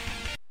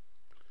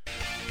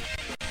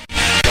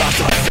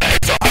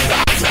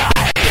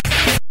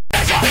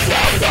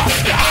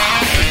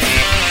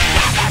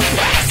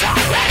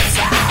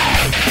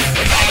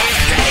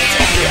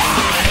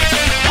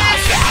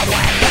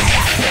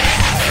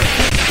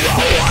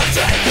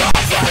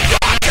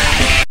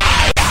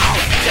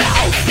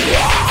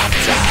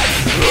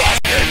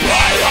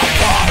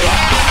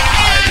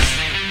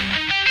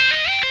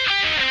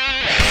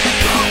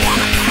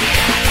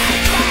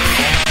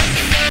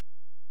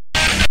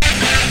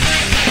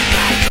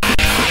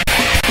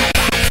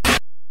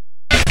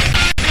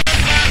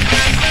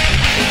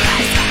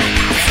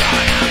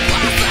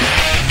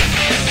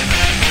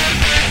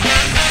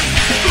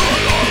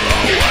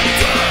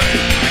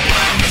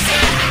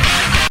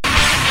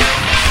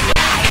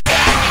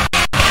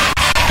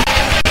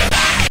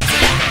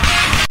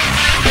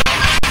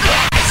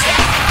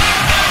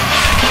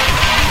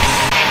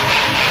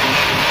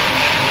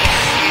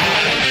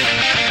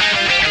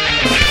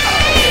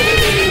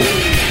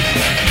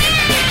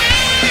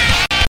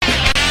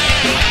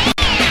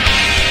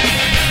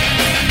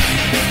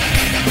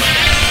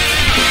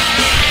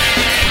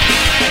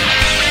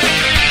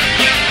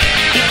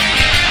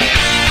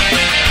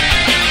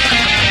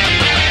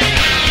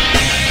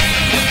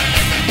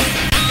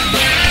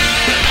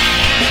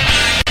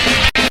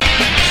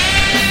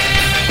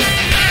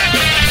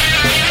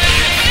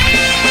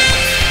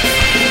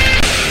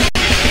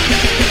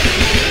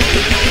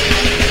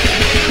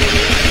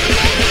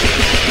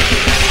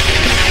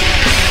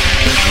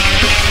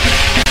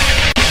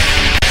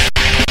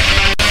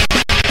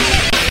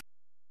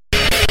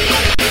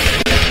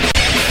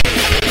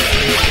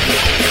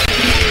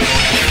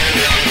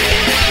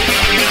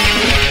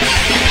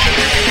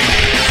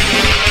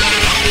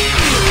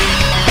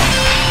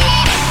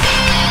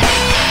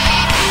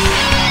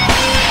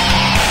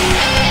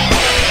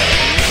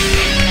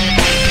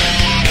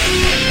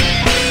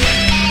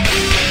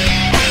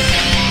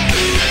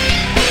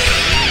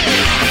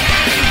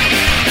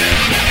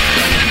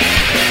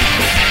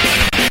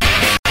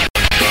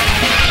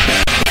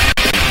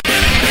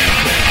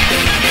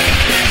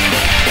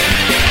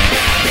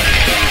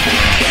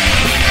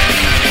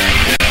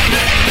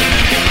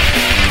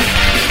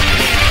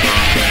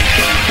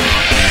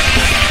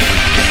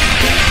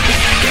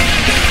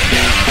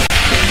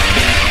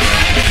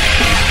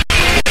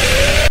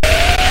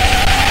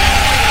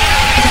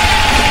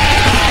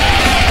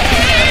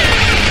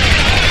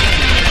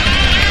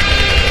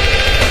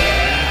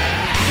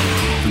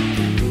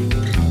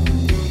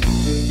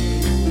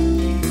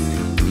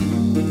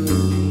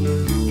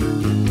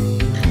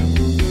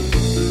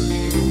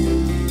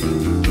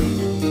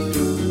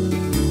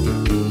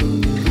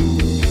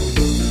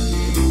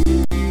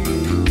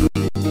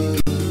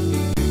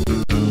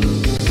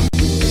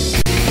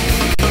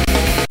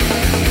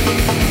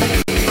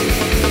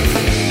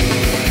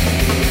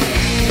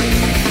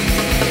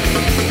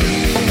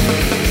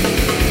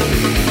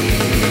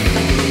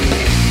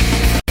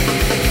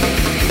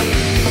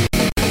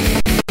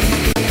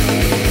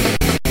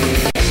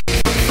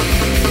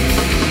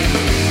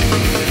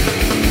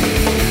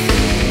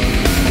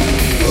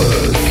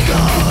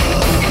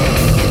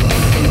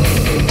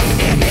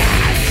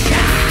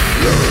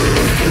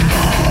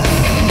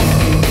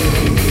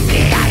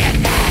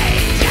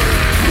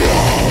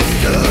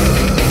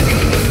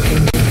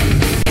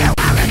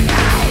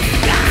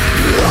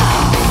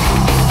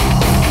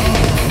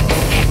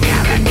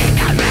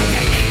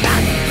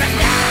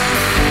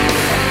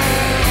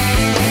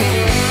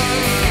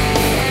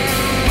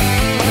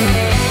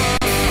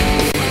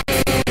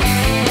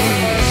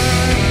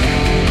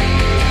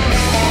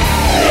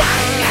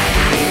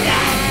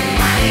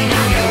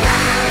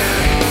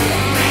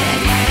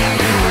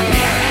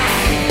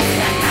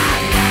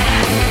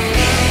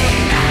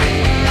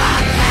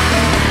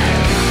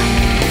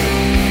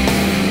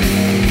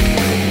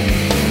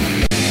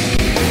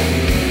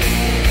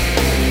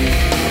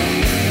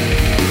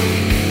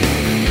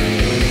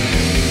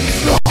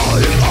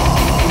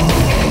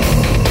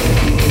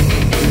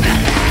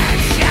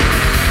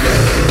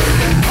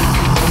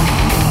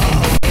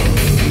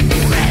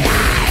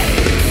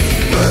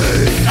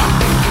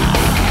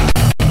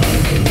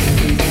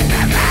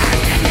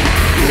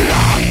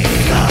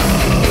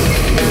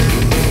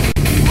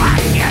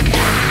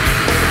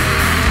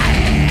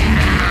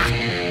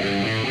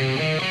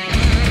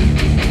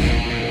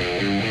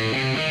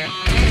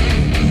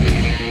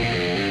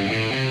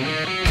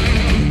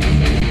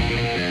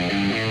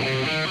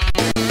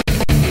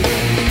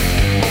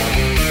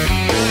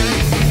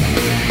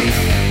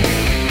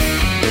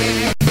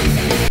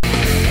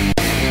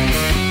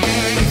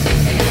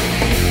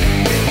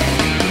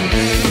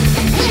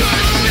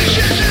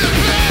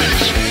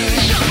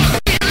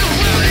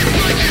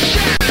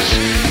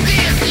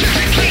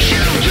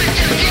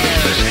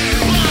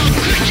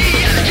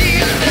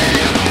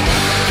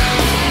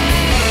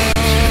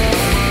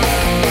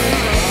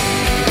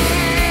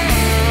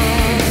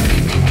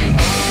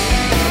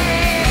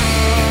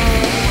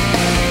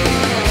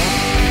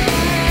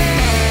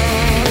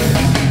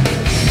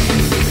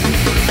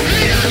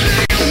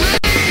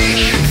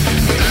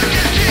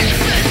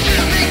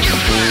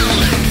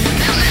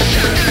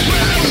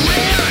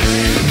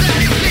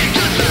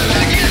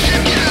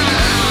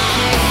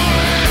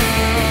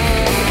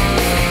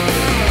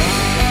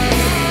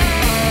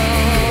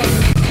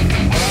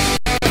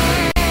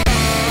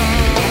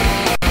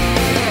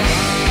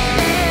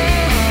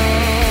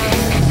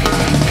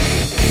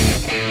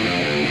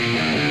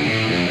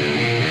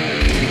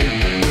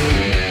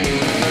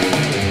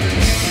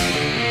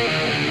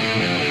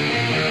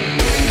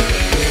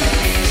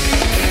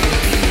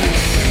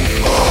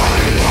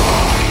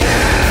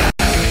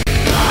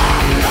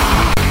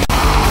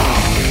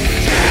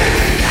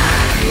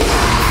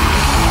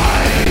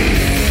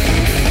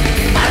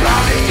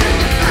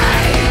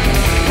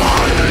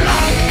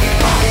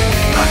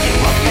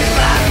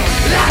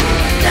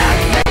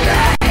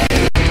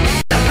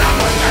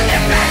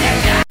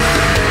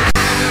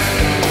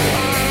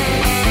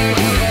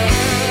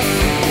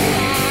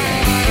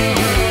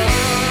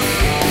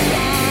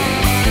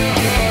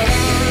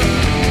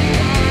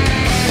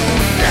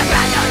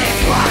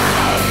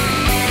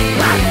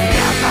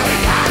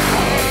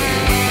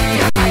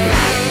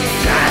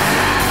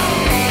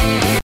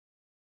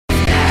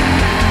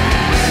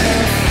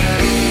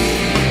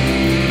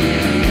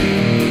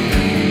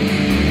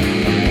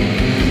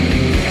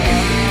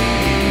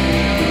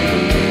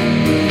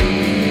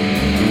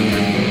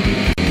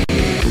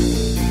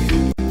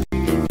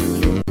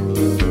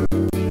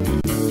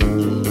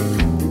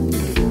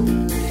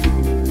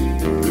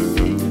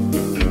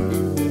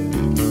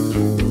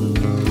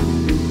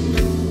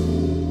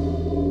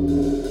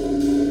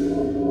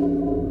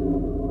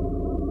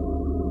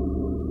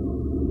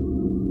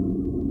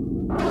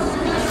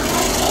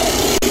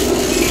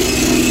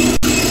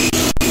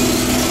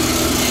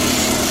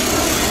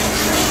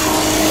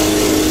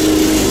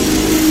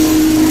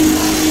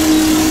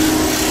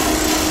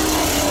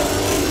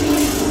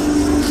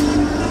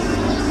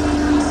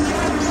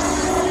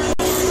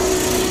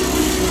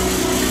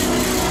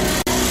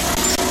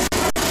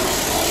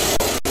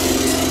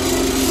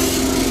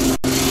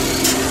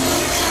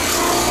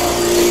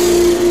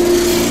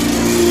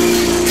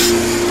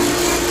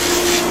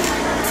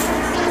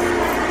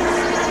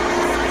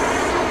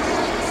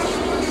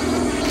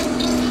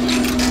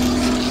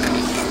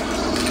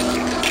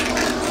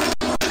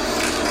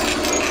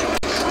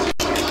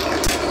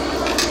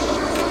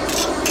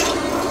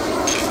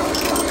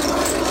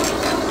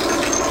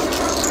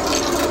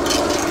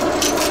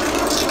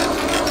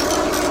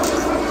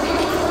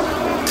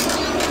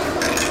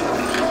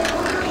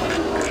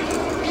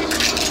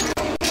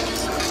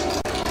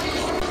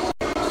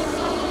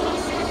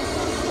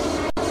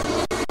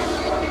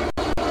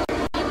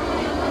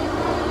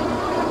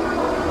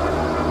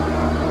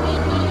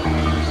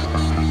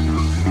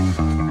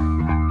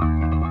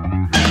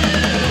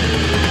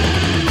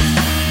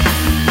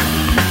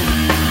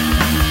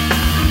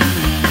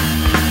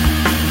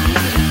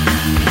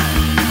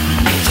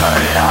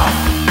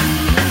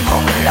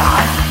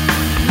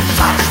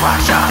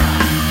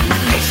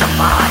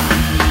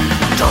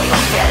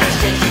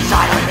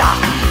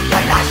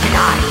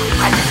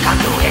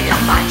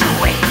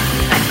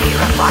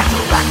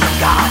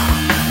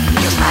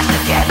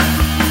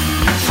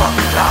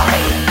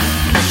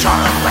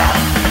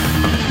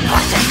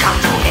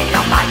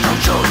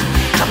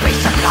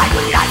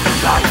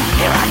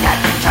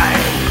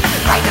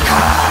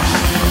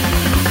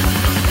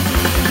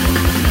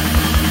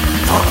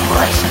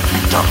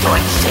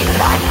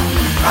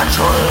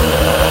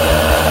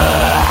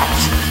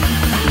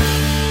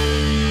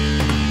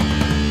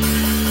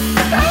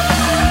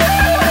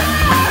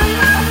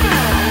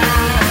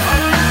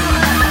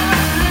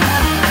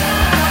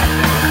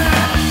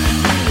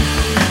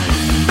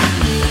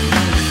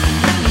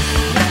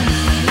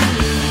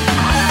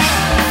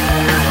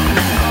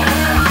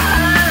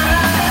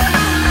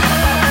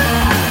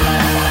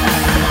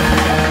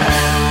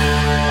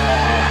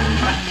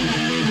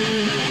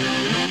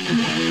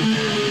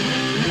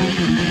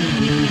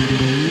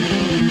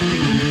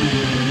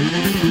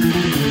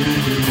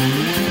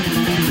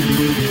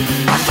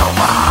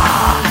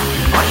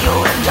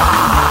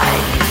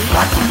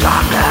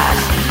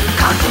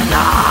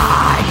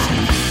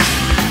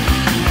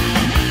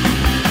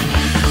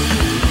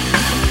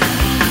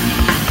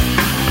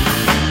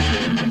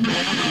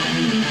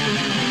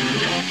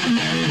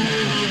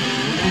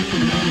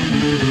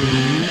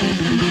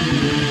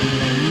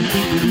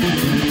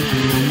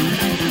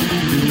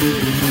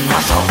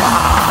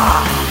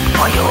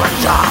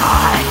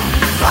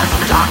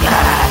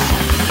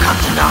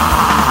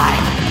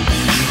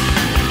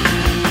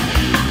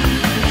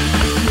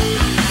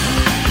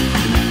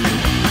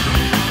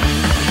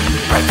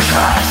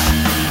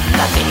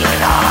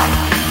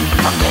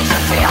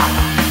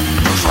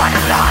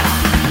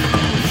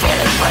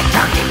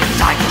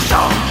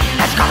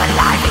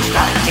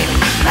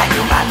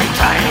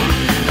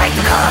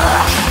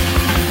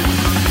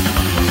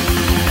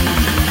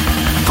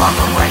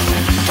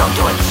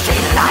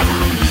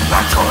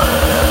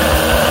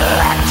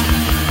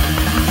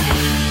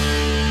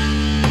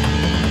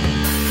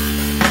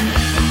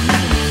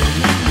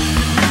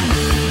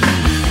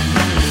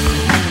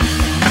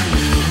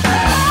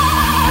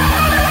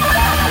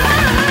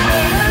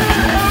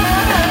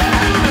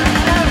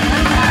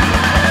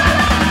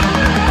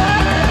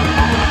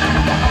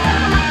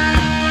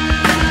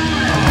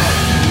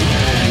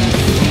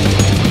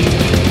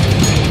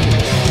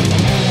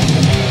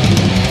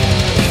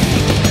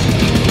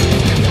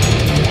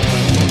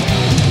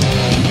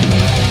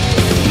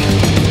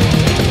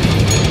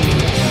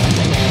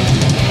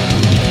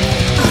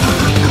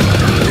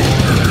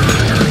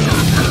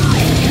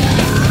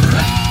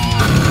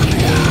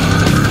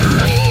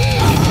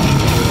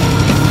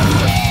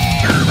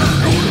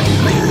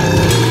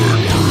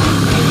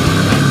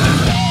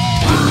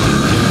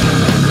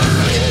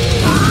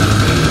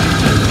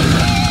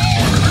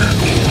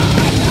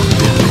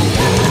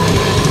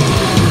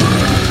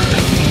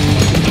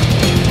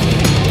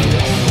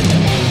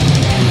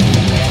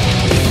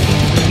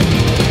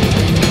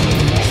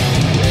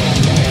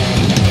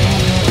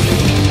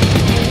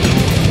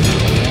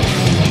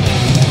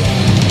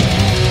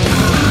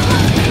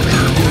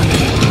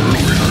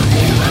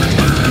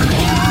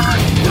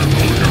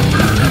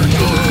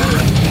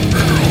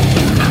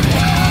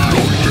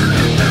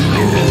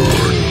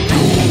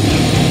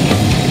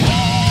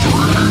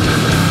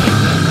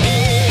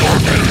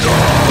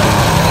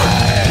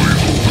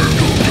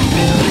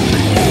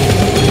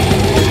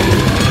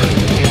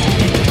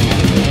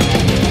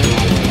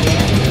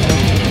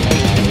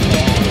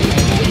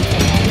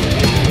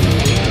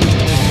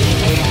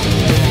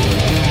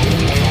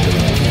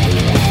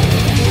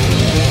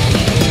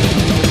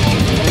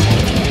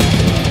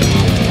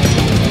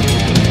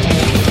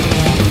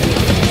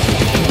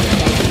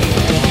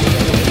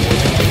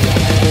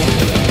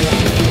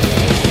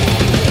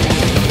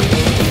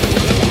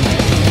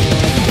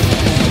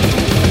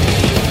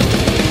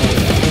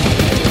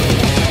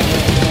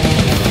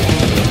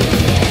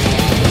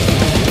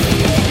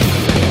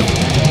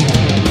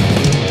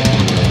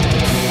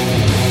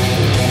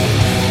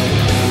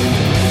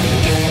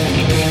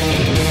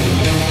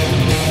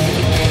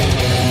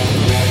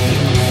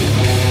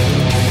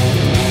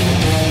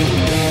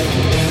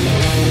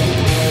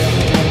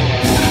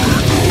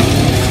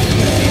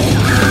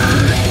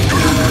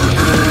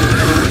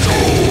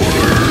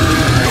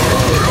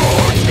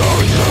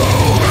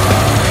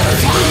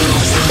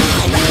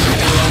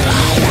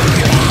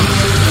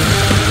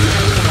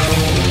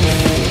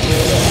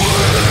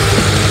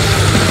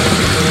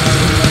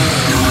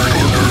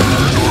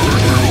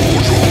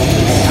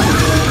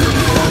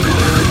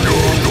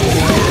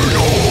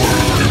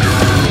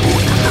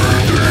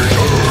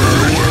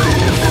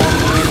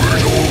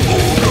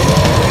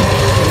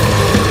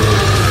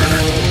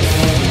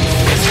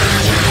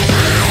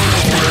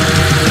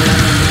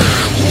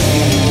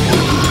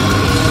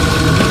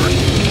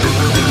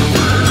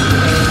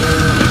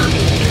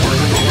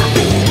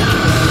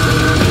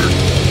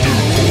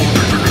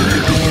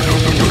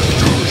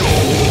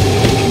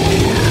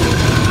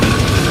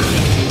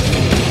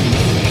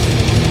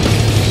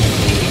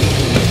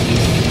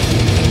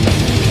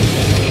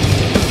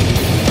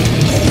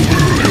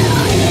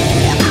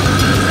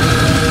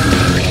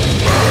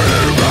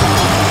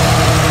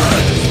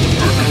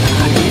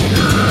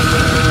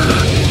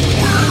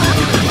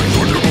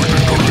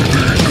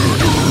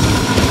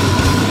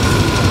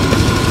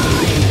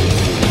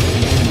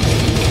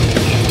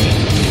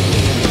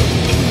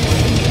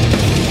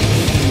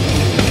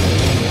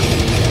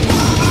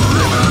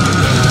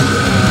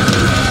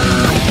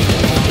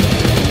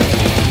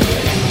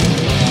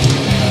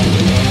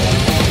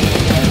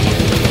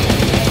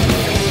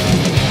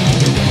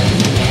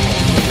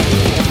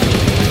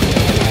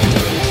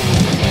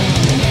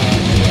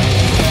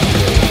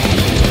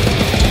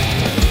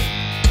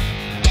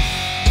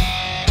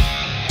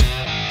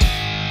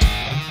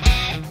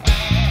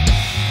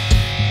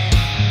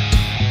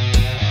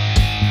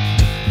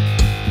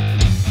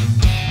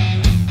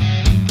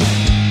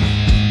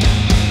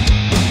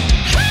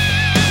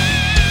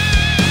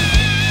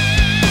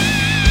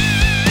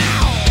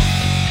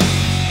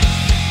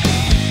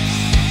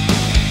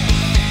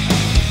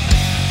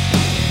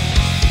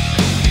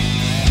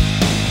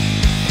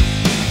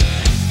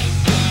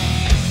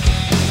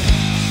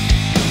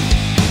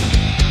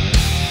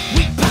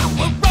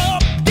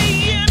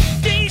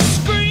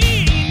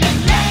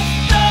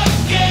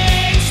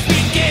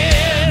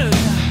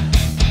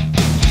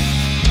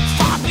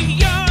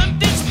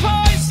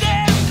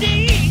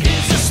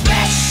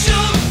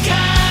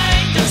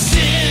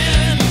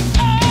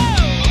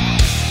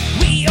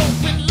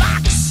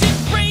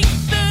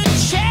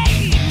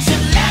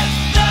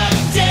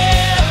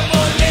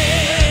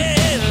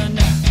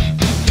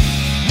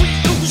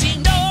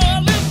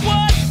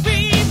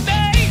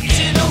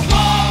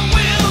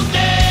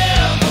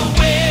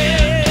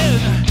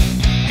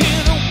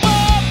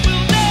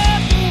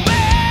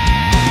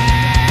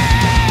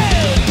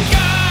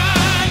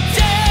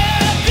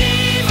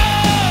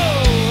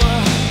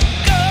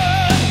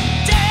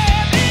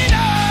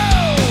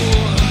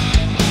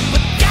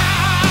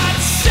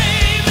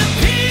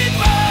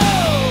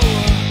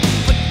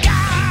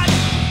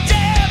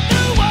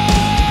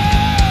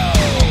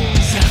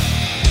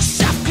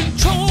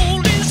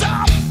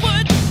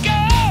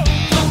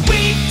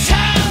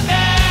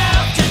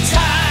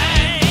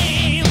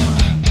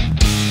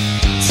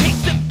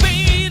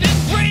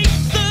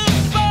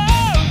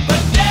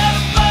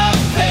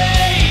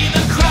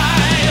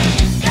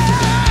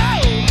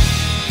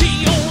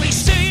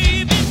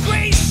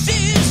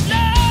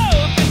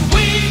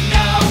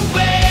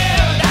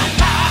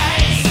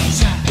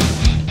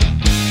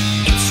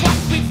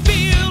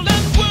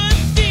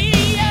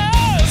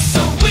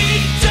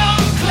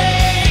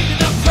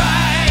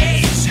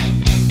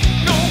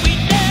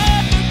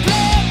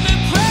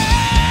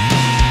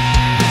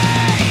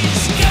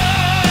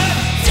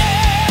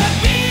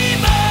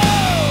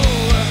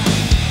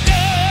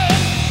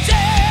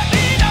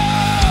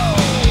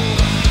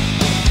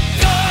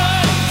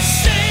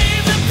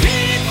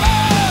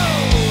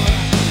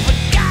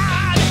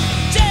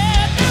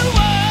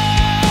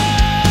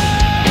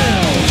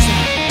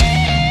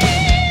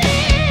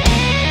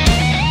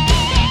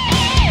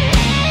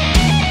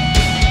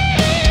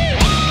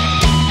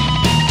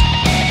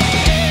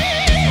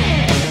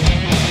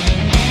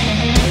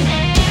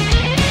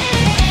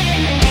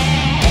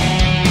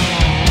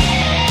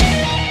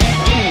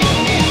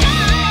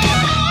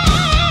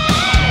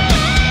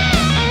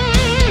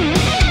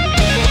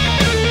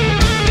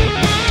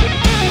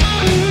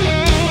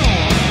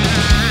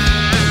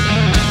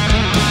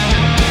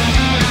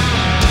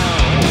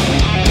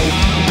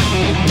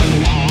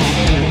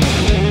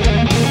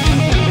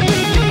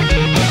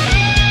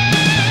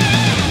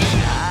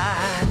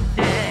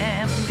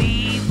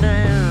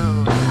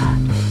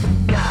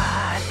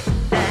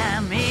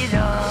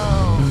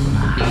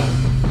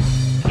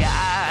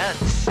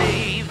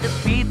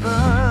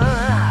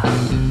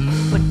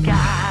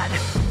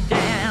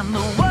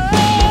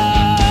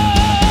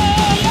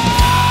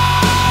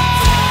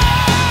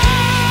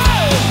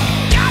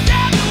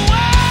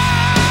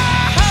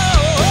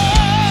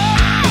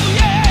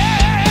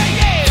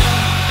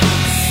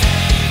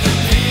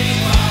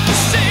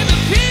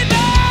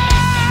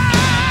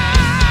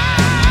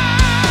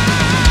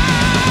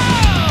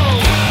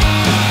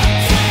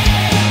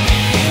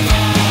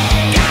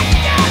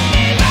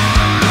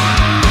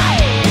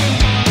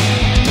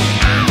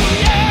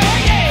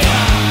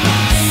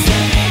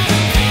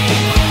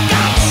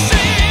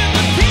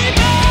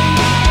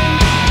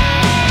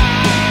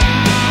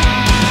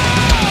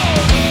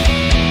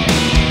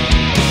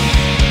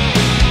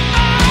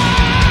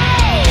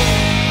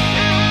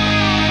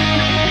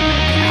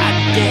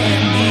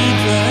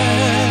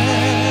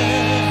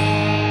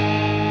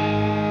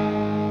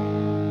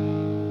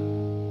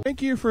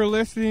 Thank you for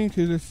listening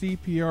to the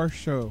CPR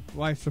show,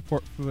 Life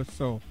Support for the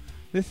Soul.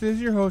 This is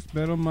your host,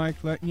 Metal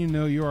Mike, letting you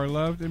know you are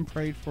loved and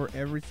prayed for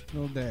every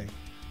single day.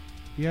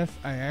 Yes,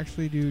 I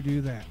actually do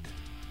that.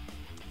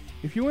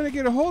 If you want to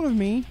get a hold of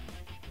me,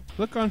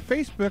 look on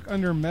Facebook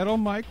under Metal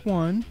Mike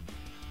 1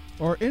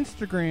 or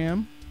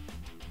Instagram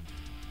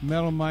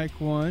Metal Mike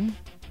 1,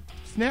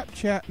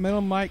 Snapchat Metal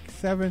Mike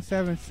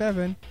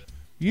 777,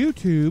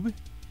 YouTube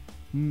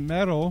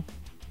Metal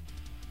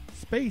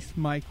Space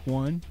Mike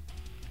 1.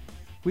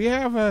 We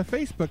have a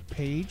Facebook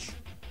page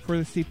for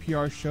the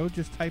CPR show.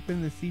 Just type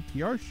in the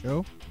CPR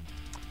show.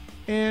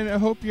 And I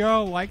hope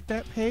y'all like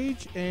that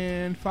page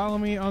and follow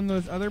me on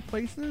those other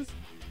places.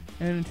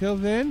 And until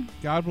then,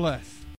 God bless.